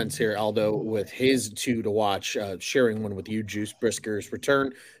comments here, Aldo, with his two to watch, sharing one with you, Juice Brisker's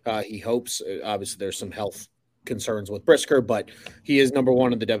return. He hopes, obviously, there's some health concerns with Brisker, but he is number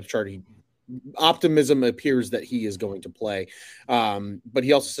one in the depth chart. Optimism appears that he is going to play. But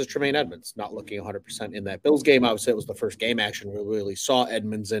he also says Tremaine Edmonds not looking 100% in that Bills game. Obviously, it was the first game action we really saw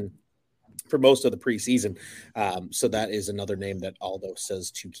Edmonds in for most of the preseason. So that is another name that Aldo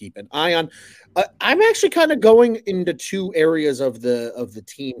says to keep an eye on. I'm actually kind of going into two areas of the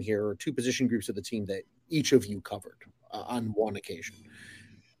team here, or two position groups of the team that each of you covered on one occasion.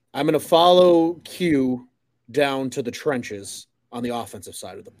 I'm going to follow Q down to the trenches on the offensive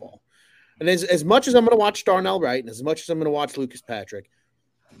side of the ball. And as much as I'm going to watch Darnell Wright and as much as I'm going to watch Lucas Patrick,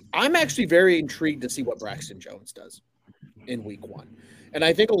 I'm actually very intrigued to see what Braxton Jones does in week one. And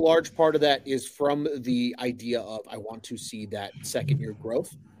I think a large part of that is from the idea of I want to see that second-year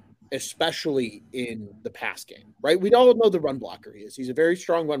growth, especially in the pass game, right? We all know the run blocker he is. He's a very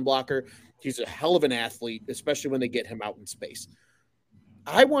strong run blocker. He's a hell of an athlete, especially when they get him out in space.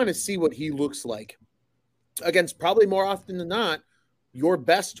 I want to see what he looks like against, probably more often than not, your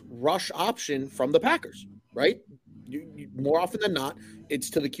best rush option from the Packers, right? More often than not, it's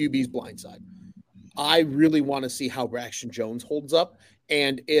to the QB's blind side. I really want to see how Braxton Jones holds up.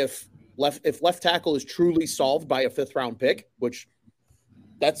 And if left tackle is truly solved by a 5th-round pick, which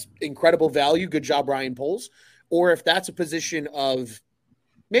that's incredible value, good job, Ryan Poles, or if that's a position of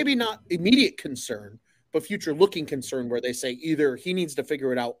maybe not immediate concern, but future-looking concern where they say either he needs to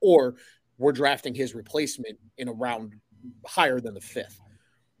figure it out or we're drafting his replacement in a round higher than the 5th.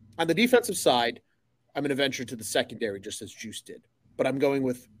 On the defensive side, I'm going to venture to the secondary just as Juice did, but I'm going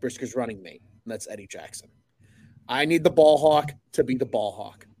with Brisker's running mate, and that's Eddie Jackson. I need the ball hawk to be the ball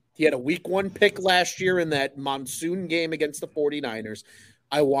hawk. He had a week 1 pick last year in that monsoon game against the 49ers.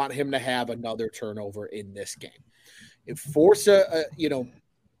 I want him to have another turnover in this game. Force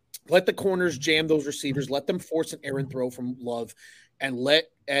let the corners jam those receivers, let them force an errant throw from Love, and let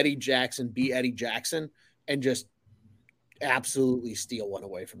Eddie Jackson be Eddie Jackson and just absolutely steal one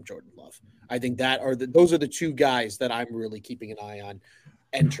away from Jordan Love. I think those are the two guys that I'm really keeping an eye on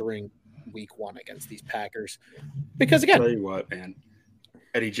entering week 1 against these Packers. Because again, I'll tell you what, man,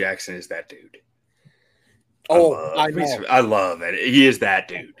 Eddie Jackson is that dude. I love it. He is that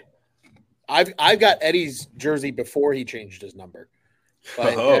dude. I've got Eddie's jersey before he changed his number.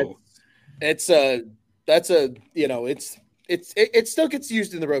 But it still gets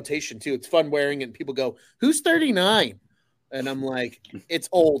used in the rotation too. It's fun wearing it and people go, "Who's 39?" And I'm like, "It's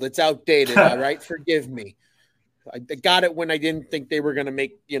old, it's outdated, all right? Forgive me." I got it when I didn't think they were going to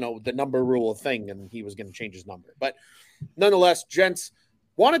make, the number rule a thing and he was going to change his number. But nonetheless, gents,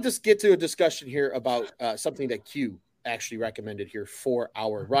 wanted to get to a discussion here about something that Q actually recommended here for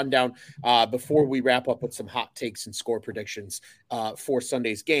our rundown before we wrap up with some hot takes and score predictions for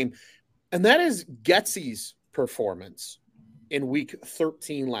Sunday's game. And that is Getsy's performance in week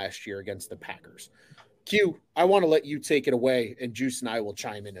 13 last year against the Packers. Q, I want to let you take it away, and Juice and I will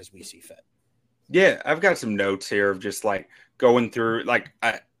chime in as we see fit. Yeah, I've got some notes here of just like going through,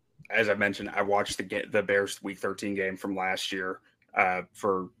 as I mentioned, I watched the Bears week 13 game from last year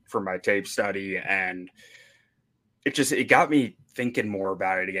for my tape study, and it got me thinking more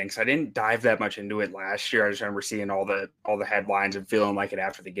about it again because I didn't dive that much into it last year. I just remember seeing all the headlines and feeling like it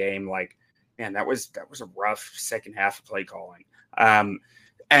after the game, like, man, that was a rough second half of play calling.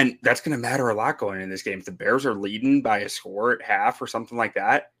 And that's going to matter a lot going in this game. If the Bears are leading by a score at half or something like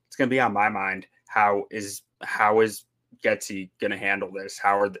that, it's going to be on my mind. How is Getsy going to handle this?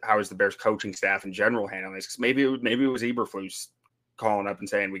 How is the Bears coaching staff in general handling this? Because maybe it was Eberflus calling up and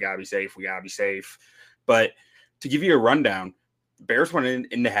saying we got to be safe. But to give you a rundown, Bears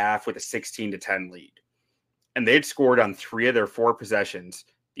went into half with a 16-10 lead, and they'd scored on 3 of their 4 possessions.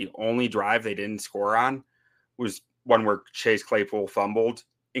 The only drive they didn't score on was one where Chase Claypool fumbled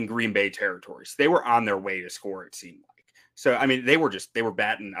in Green Bay territory. So they were on their way to score, it seemed like. So, I mean, they were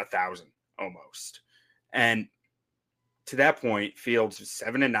batting 1,000 almost. And to that point, Fields was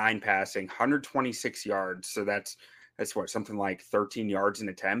 7-9 passing, 126 yards. So that's what, something like 13 yards an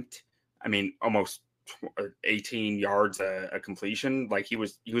attempt. I mean, almost 18 yards a completion. Like he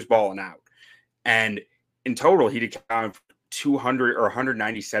was balling out. And in total, he did count 200 or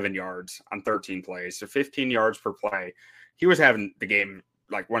 197 yards on 13 plays. So 15 yards per play. He was having the game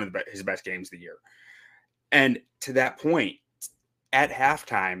like one of his best games of the year. And to that point, at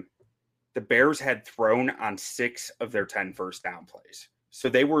halftime, the Bears had thrown on 6 of their 10 first down plays. So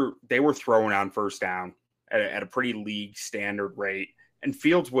they were throwing on first down at a pretty league standard rate. And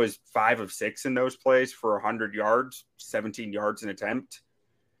Fields was 5 of 6 in those plays for 100 yards, 17 yards an attempt.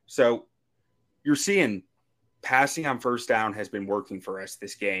 So you're seeing passing on first down has been working for us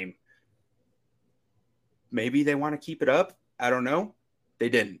this game. Maybe they want to keep it up. I don't know. They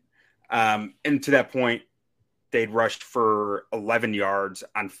didn't. And to that point, they'd rushed for 11 yards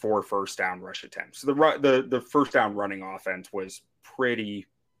on 4 first down rush attempts. So the first down running offense was pretty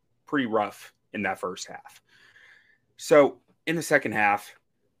rough in that first half. So in the second half,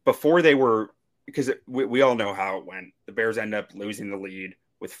 before they were, because we all know how it went, the Bears end up losing the lead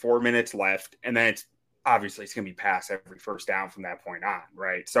with 4 minutes left, and then it's going to be pass every first down from that point on,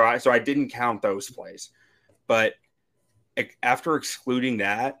 right? So I didn't count those plays, but after excluding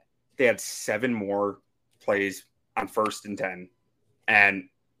that, they had 7 more plays on 1st and 10, and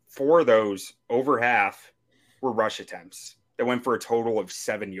 4 of those, over half, were rush attempts that went for a total of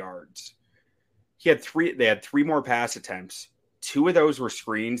 7 yards. They had 3 more pass attempts. 2 of those were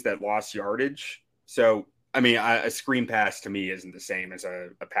screens that lost yardage. So, I mean, a screen pass to me isn't the same as a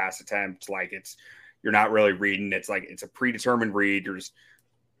pass attempt. Like, you're not really reading. It's like it's a predetermined read. You're just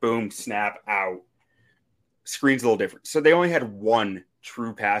boom, snap, out. Screen's a little different. So they only had 1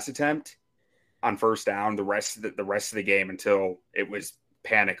 true pass attempt on first down the rest of the game until it was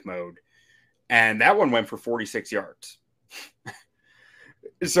panic mode. And that one went for 46 yards.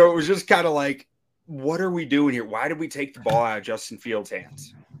 So it was just kind of like, what are we doing here? Why did we take the ball out of Justin Fields'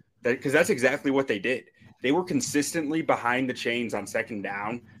 hands? Because that's exactly what they did. They were consistently behind the chains on second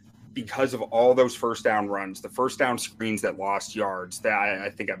down because of all those first down runs, the first down screens that lost yards. That I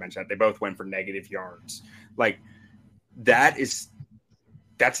think I mentioned that. They both went for negative yards. Like, that's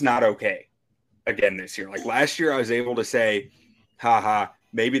not okay again this year. Like last year, I was able to say,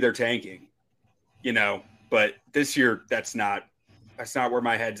 maybe they're tanking, but this year, that's not where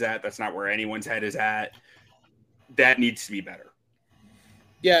my head's at. That's not where anyone's head is at. That needs to be better.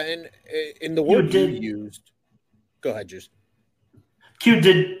 Yeah, and in the word you used, go ahead, Juice. Q,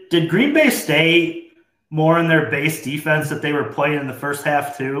 did Green Bay stay more in their base defense that they were playing in the first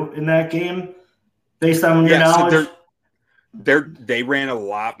half too in that game, based on your knowledge? So they ran a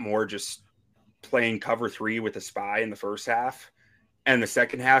lot more just playing cover 3 with a spy in the first half. And the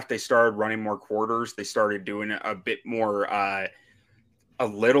second half, they started running more quarters. They started doing a bit more, a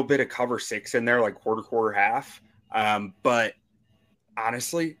little bit of cover 6 in there, like quarter, half. But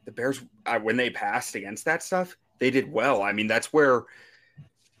honestly, the Bears, when they passed against that stuff, they did well. I mean, that's where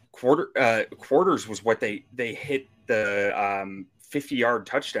quarters was what they hit the 50-yard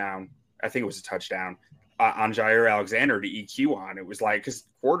touchdown. I think it was a touchdown on Jair Alexander to EQ on. It was like, because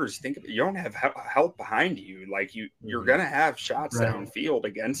quarters, you don't have help behind you. Like you're going to have shots downfield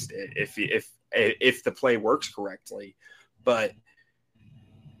against it if the play works correctly. But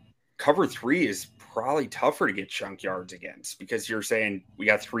cover 3 is probably tougher to get chunk yards against, because you're saying we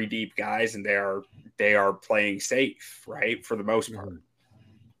got 3 deep guys and they are playing safe, right? For the most part.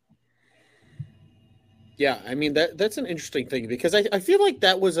 Yeah. I mean, that's an interesting thing, because I feel like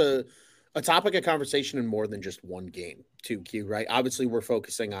that was a topic of conversation in more than just one game too, Q, right? Obviously we're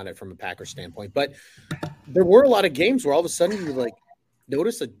focusing on it from a Packers standpoint, but there were a lot of games where all of a sudden you like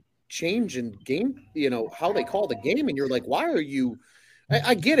notice a change in game, how they call the game. And you're like, why are you,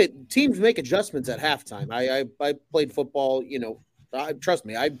 I get it. Teams make adjustments at halftime. I played football, trust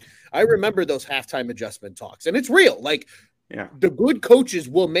me. I remember those halftime adjustment talks, and it's real. Like, yeah, the good coaches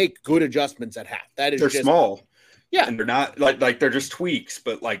will make good adjustments at half. They're just small. Yeah. And they're not like they're just tweaks,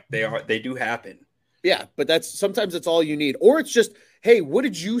 but like they do happen. Yeah. But sometimes it's all you need. Or it's just, hey, what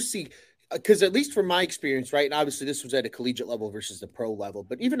did you see? Because at least from my experience, right? And obviously this was at a collegiate level versus the pro level,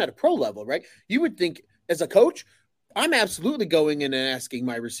 but even at a pro level, right? You would think as a coach, I'm absolutely going in and asking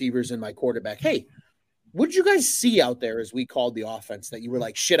my receivers and my quarterback, hey, what did you guys see out there as we called the offense that you were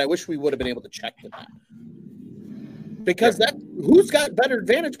like, shit, I wish we would have been able to check to that? Because who's got better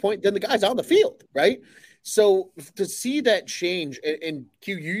vantage point than the guys on the field, right? So to see that change, and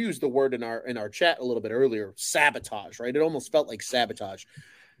Q, you used the word in our chat a little bit earlier, sabotage, right? It almost felt like sabotage.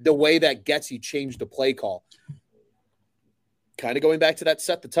 The way that Getsy changed the play call. Kind of going back to that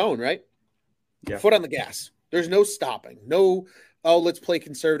set the tone, right? Yeah. Foot on the gas. There's no stopping. No, let's play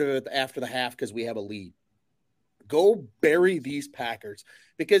conservative after the half because we have a lead. Go bury these Packers,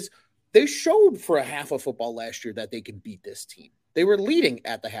 because they showed for a half of football last year that they can beat this team. They were leading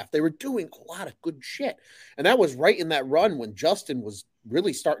at the half. They were doing a lot of good shit. And that was right in that run when Justin was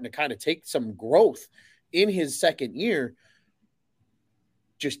really starting to kind of take some growth in his second year.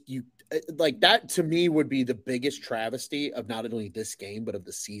 like that to me would be the biggest travesty of not only this game, but of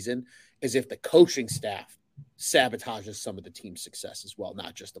the season, is if the coaching staff sabotages some of the team's success as well,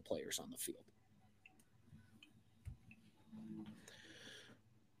 not just the players on the field.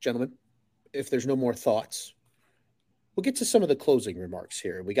 Gentlemen, if there's no more thoughts, we'll get to some of the closing remarks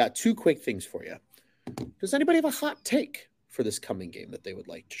here. We got 2 quick things for you. Does anybody have a hot take for this coming game that they would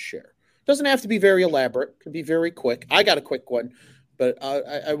like to share? Doesn't have to be very elaborate. Can be very quick. I got a quick one, but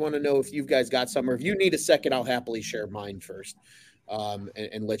I want to know if you guys got some, or if you need a second, I'll happily share mine first,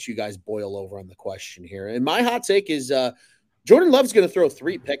 and let you guys boil over on the question here. And my hot take is Jordan Love's going to throw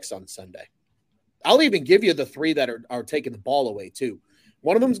 3 picks on Sunday. I'll even give you the 3 that are taking the ball away too.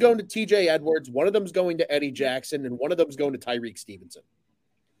 One of them's going to TJ Edwards, one of them's going to Eddie Jackson, and one of them's going to Tyreek Stevenson.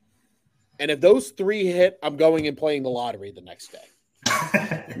 And if those 3 hit, I'm going and playing the lottery the next day.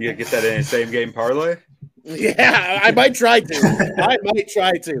 You get that in a same game parlay? Yeah, I might try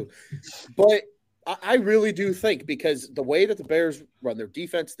to. But I really do think, because the way that the Bears run their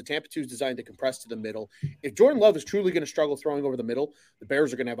defense, the Tampa 2 is designed to compress to the middle. If Jordan Love is truly going to struggle throwing over the middle, the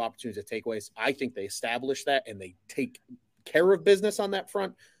Bears are going to have opportunities to takeaways. I think they establish that and they take care of business on that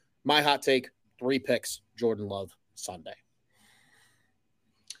front. My hot take, 3 picks, Jordan Love, Sunday.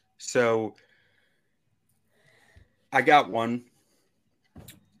 So I got one,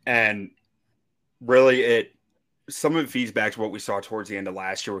 and really some of it feeds back to what we saw towards the end of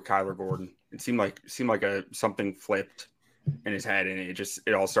last year with Kyler Gordon. It seemed like something flipped in his head, and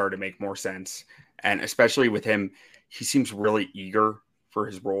it all started to make more sense. And especially with him, he seems really eager for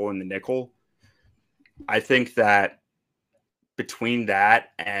his role in the nickel. I think that between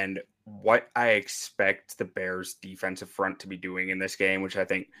that and what I expect the Bears defensive front to be doing in this game, which I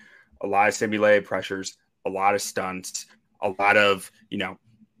think a lot of simulated pressures, a lot of stunts, a lot of,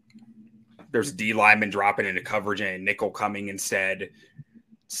 there's D lineman dropping into coverage and a nickel coming instead,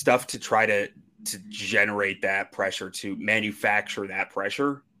 stuff to try to generate that pressure, to manufacture that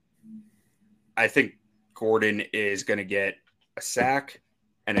pressure. I think Gordon is going to get a sack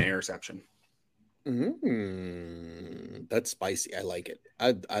and an interception. That's spicy. I like it.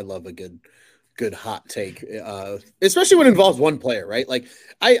 I love a good hot take, especially when it involves one player, right? Like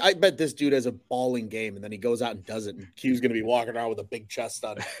I bet this dude has a balling game, and then he goes out and does it, and Q's going to be walking around with a big chest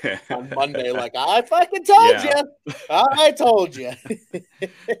on Monday, like, I fucking told you. I told you.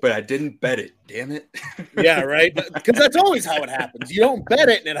 But I didn't bet it. Damn it. Yeah, right. Because that's always how it happens. You don't bet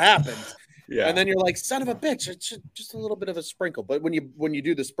it, and it happens. Yeah. And then you're like, son of a bitch, it's just a little bit of a sprinkle. But when you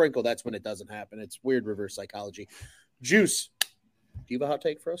do the sprinkle, that's when it doesn't happen. It's weird reverse psychology. Juice, do you have a hot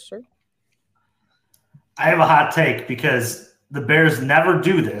take for us, sir? I have a hot take, because the Bears never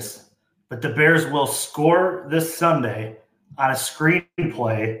do this, but the Bears will score this Sunday on a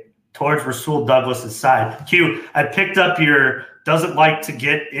screenplay towards Rasul Douglas's side. Q, I picked up your doesn't like to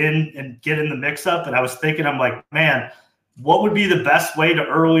get in the mix-up, and I was thinking, I'm like, man, what would be the best way to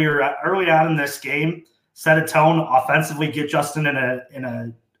early on in this game set a tone offensively, get Justin in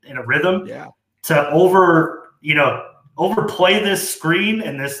a rhythm, to overplay this screen,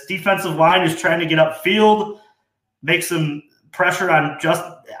 and this defensive line is trying to get upfield, make some pressure on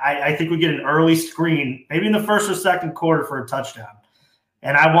I think we get an early screen, maybe in the first or second quarter, for a touchdown.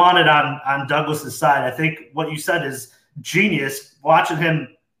 And I want it on Douglas's side. I think what you said is genius, watching him,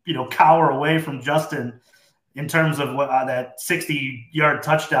 cower away from Justin in terms of that 60-yard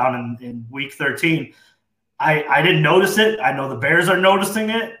touchdown in week 13. I didn't notice it. I know the Bears are noticing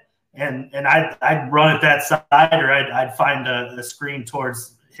it. And I'd run at that side, or I'd find a screen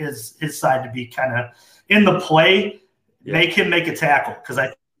towards his side to be kind of in the play, make him make a tackle, because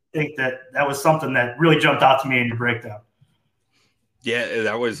I think that was something that really jumped out to me in your breakdown. Yeah,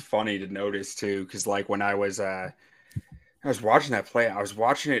 that was funny to notice too, because like when I was watching that play, I was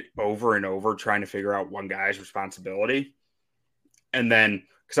watching it over and over, trying to figure out one guy's responsibility, and then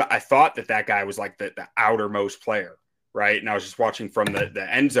because I thought that guy was like the outermost player. Right. And I was just watching from the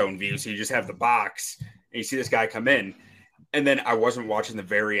end zone view. So you just have the box and you see this guy come in. And then I wasn't watching the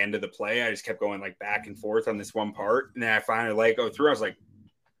very end of the play. I just kept going like back and forth on this one part. And then I finally go through. I was like,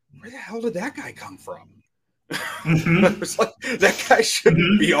 where the hell did that guy come from? Mm-hmm. I was like, that guy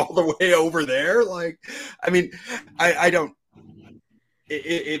shouldn't be all the way over there. Like, I mean, I don't.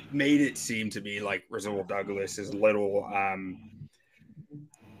 It made it seem to me like Rasul Douglas is a little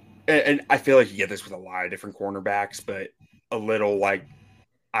and I feel like you get this with a lot of different cornerbacks, but a little like,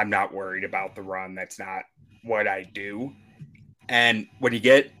 I'm not worried about the run. That's not what I do. And when you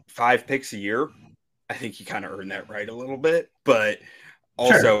get 5 picks a year, I think you kind of earn that right a little bit. But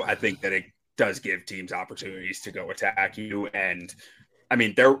also, sure, I think that it does give teams opportunities to go attack you. And I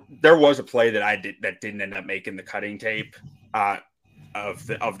mean, there was a play that that didn't end up making the cutting tape.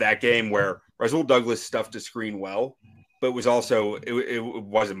 of that game where Rasul Douglas stuffed the screen well, but it was also it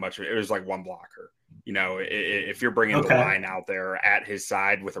wasn't much. It was like one blocker. You know, if you're bringing the line out there at his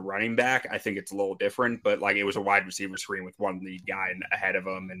side with a running back, I think it's a little different. But like it was a wide receiver screen with one lead guy ahead of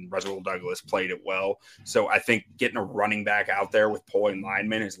him, and Rasul Douglas played it well. So I think getting a running back out there with pulling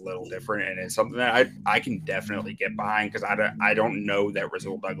linemen is a little different, and it's something that I can definitely get behind because I don't know that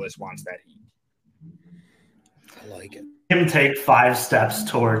Rasul Douglas wants that heat. I like it. Him take 5 steps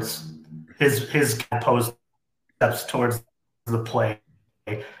towards his post steps towards the play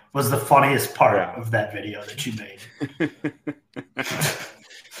was the funniest part of that video that you made.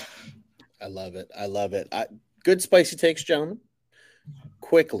 I love it. I love it. Good spicy takes, gentlemen.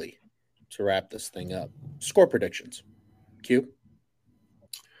 Quickly to wrap this thing up. Score predictions. Q.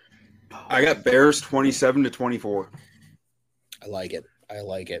 I got Bears 27-24. I like it. I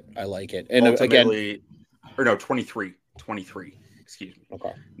like it. I like it. And ultimately, again, or no, 23. Excuse me.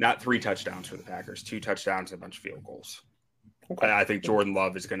 Okay. Not 3 touchdowns for the Packers. 2 touchdowns and a bunch of field goals. Okay. I think Jordan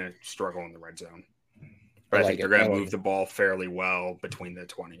Love is going to struggle in the red zone. But I think they're going to move the ball fairly well between the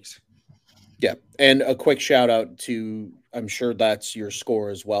 20s. Yeah. And a quick shout out to, I'm sure that's your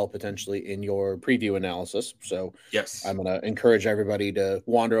score as well, potentially in your preview analysis. So yes, I'm going to encourage everybody to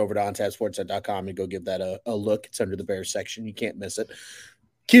wander over to ontapsportsnet.com and go give that a look. It's under the Bears section. You can't miss it.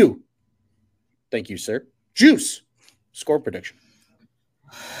 Q. Thank you, sir. Juice. Score prediction.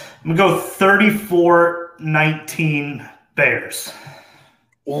 I'm going to go 34-19 Bears.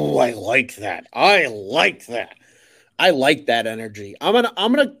 Oh, I like that. I like that energy. I'm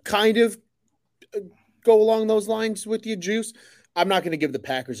gonna kind of go along those lines with you, Juice. I'm not going to give the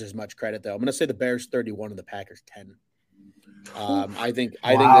Packers as much credit, though. I'm going to say the Bears 31 and the Packers 10. I think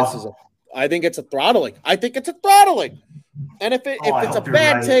it's a throttling. And if it's a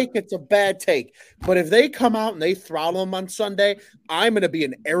bad take, it's a bad take. But if they come out and they throttle them on Sunday, I'm going to be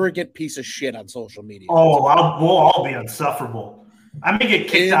an arrogant piece of shit on social media. Oh, we'll all be insufferable. I may get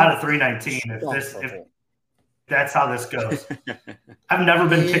kicked out of 319 if that's how this goes. I've never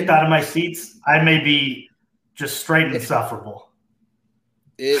been kicked out of my seats. I may be just straight insufferable.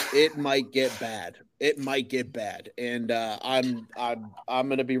 It might get bad. It might get bad, and I'm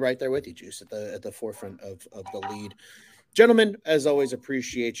going to be right there with you, Juice, at the forefront of the lead. Gentlemen, as always,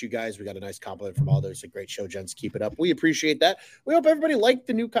 appreciate you guys. We got a nice compliment from others. A great show, gents. Keep it up. We appreciate that. We hope everybody liked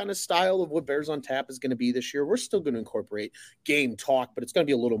the new kind of style of what Bears on Tap is going to be this year. We're still going to incorporate game talk, but it's going to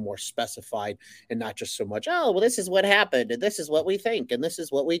be a little more specified and not just so much, oh, well, this is what happened, and this is what we think, and this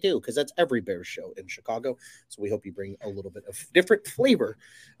is what we do, because that's every Bears show in Chicago. So we hope you bring a little bit of different flavor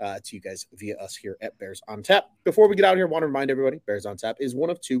to you guys via us here at Bears on Tap. Before we get out here, I want to remind everybody, Bears on Tap is one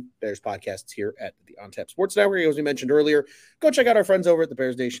of 2 Bears podcasts here at the On Tap Sports Network. As we mentioned earlier, go check out our friends over at the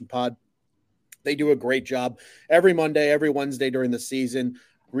Bears Nation Pod. They do a great job every Monday, every Wednesday during the season,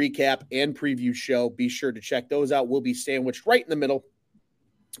 recap and preview show. Be sure to check those out. We'll be sandwiched right in the middle.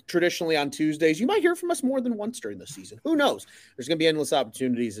 Traditionally on Tuesdays, you might hear from us more than once during the season. Who knows? There's going to be endless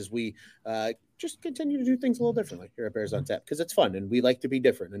opportunities as we just continue to do things a little differently here at Bears on Tap, because it's fun and we like to be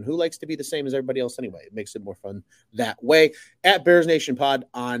different. And who likes to be the same as everybody else anyway? It makes it more fun that way. At Bears Nation Pod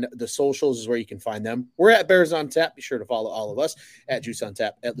on the socials is where you can find them. We're at Bears on Tap. Be sure to follow all of us at Juice on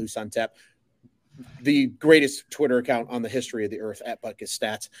Tap, at Loose on Tap, the greatest Twitter account on the history of the earth at Butkus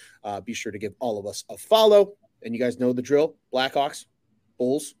Stats. Be sure to give all of us a follow. And you guys know the drill. Blackhawks,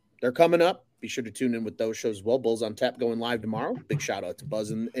 Bulls, they're coming up. Be sure to tune in with those shows as well. Bulls on Tap going live tomorrow. Big shout out to Buzz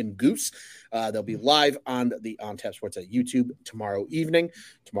and Goose. They'll be live on the On Tap Sports at YouTube tomorrow evening.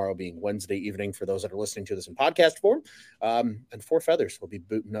 Tomorrow being Wednesday evening for those that are listening to this in podcast form. And Four Feathers will be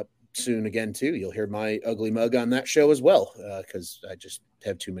booting up soon again too. You'll hear my ugly mug on that show as well, because I just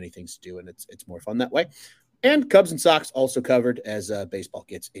have too many things to do and it's more fun that way. And Cubs and Sox also covered as baseball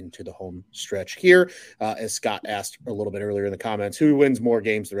gets into the home stretch here. As Scott asked a little bit earlier in the comments, who wins more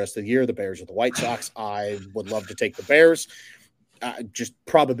games the rest of the year, the Bears or the White Sox? I would love to take the Bears. Just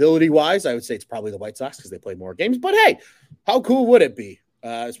probability-wise, I would say it's probably the White Sox because they play more games. But, hey, how cool would it be?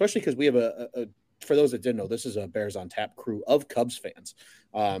 Especially because we have for those that didn't know, this is a Bears on Tap crew of Cubs fans.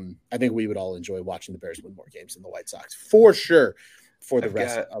 I think we would all enjoy watching the Bears win more games than the White Sox, for sure, for the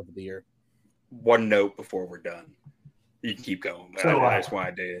rest of the year. One note before we're done. You can keep going. I just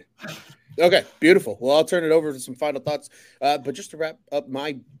wanted to. Okay, beautiful. Well, I'll turn it over to some final thoughts. But just to wrap up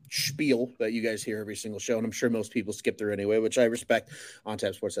my spiel that you guys hear every single show, and I'm sure most people skip through anyway, which I respect,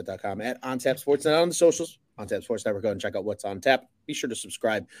 ontapsportsnet.com, at ontapsportsnet on the socials, OnTap Sports Network. Go ahead and check out what's on tap. Be sure to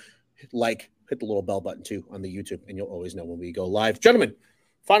subscribe, hit the little bell button too on the YouTube, and you'll always know when we go live. Gentlemen,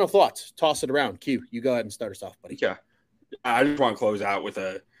 final thoughts. Toss it around. Q, you go ahead and start us off, buddy. Yeah. I just want to close out with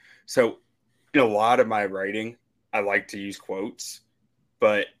a lot of my writing, I like to use quotes.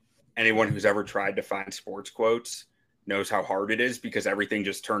 but anyone who's ever tried to find sports quotes knows how hard it is because everything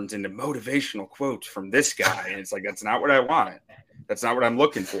just turns into motivational quotes from this guy. And it's like, that's not what I want. That's not what I'm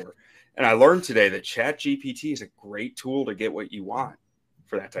looking for. And I learned today that ChatGPT is a great tool to get what you want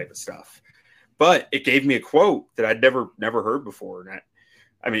for that type of stuff. But it gave me a quote that I'd never heard before. And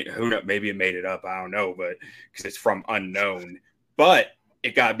I mean, who knows? Maybe it made it up. I don't know, but because it's from unknown. But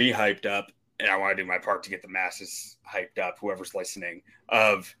it got me hyped up, and I want to do my part to get the masses hyped up, whoever's listening,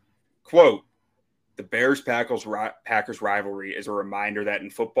 of, quote, the Bears-Packers rivalry is a reminder that in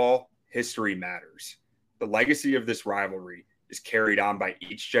football, history matters. The legacy of this rivalry is carried on by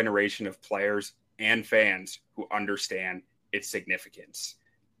each generation of players and fans who understand its significance.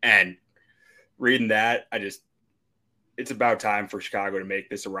 And reading that, it's about time for Chicago to make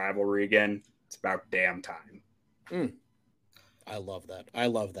this a rivalry again. It's about damn time. I love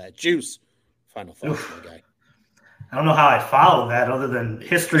that. Juice, final thoughts, my guy. I don't know how I follow that other than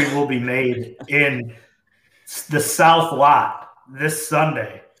history will be made in the South Lot this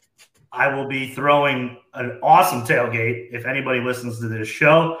Sunday. I will be throwing an awesome tailgate. If anybody listens to this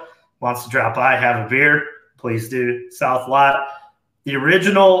show, wants to drop by, have a beer, please do. South Lot. The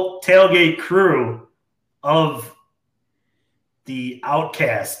original tailgate crew of the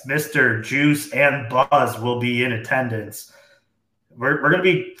Outcast, Mr. Juice and Buzz, will be in attendance. We're going to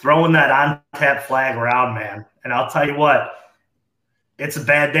be throwing that on-tap flag around, man. And I'll tell you what, it's a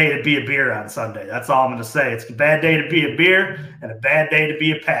bad day to be a beer on Sunday. That's all I'm going to say. It's a bad day to be a beer and a bad day to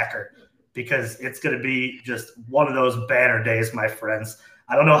be a Packer because it's going to be just one of those banner days, my friends.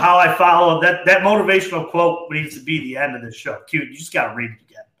 I don't know how I follow that. That motivational quote needs to be the end of the show. Q, you just got to read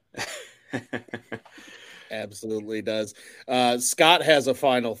it again. Absolutely does. Scott has a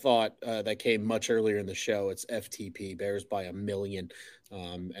final thought that came much earlier in the show. It's FTP, Bears by 1 million.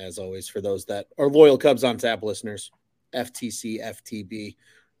 As always, for those that are loyal Cubs on Tap listeners, FTC, FTB,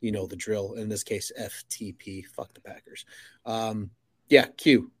 you know the drill. In this case, FTP, fuck the Packers. Yeah,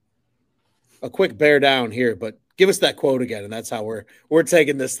 Q. A quick bear down here, but give us that quote again, and that's how we're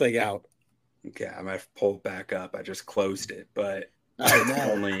taking this thing out. Okay, I'm going to pull it back up. I just closed it, but it's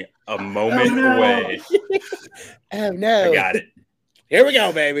only a moment away. Oh, no. I got it. Here we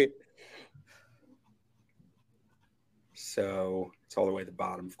go, baby. So it's all the way at the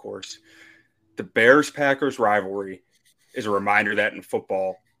bottom, of course. The Bears-Packers rivalry is a reminder that in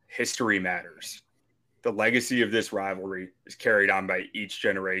football, history matters. The legacy of this rivalry is carried on by each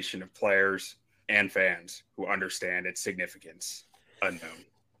generation of players and fans who understand its significance. Unknown.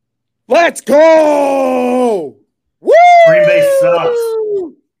 Let's go! Woo! Green Bay sucks.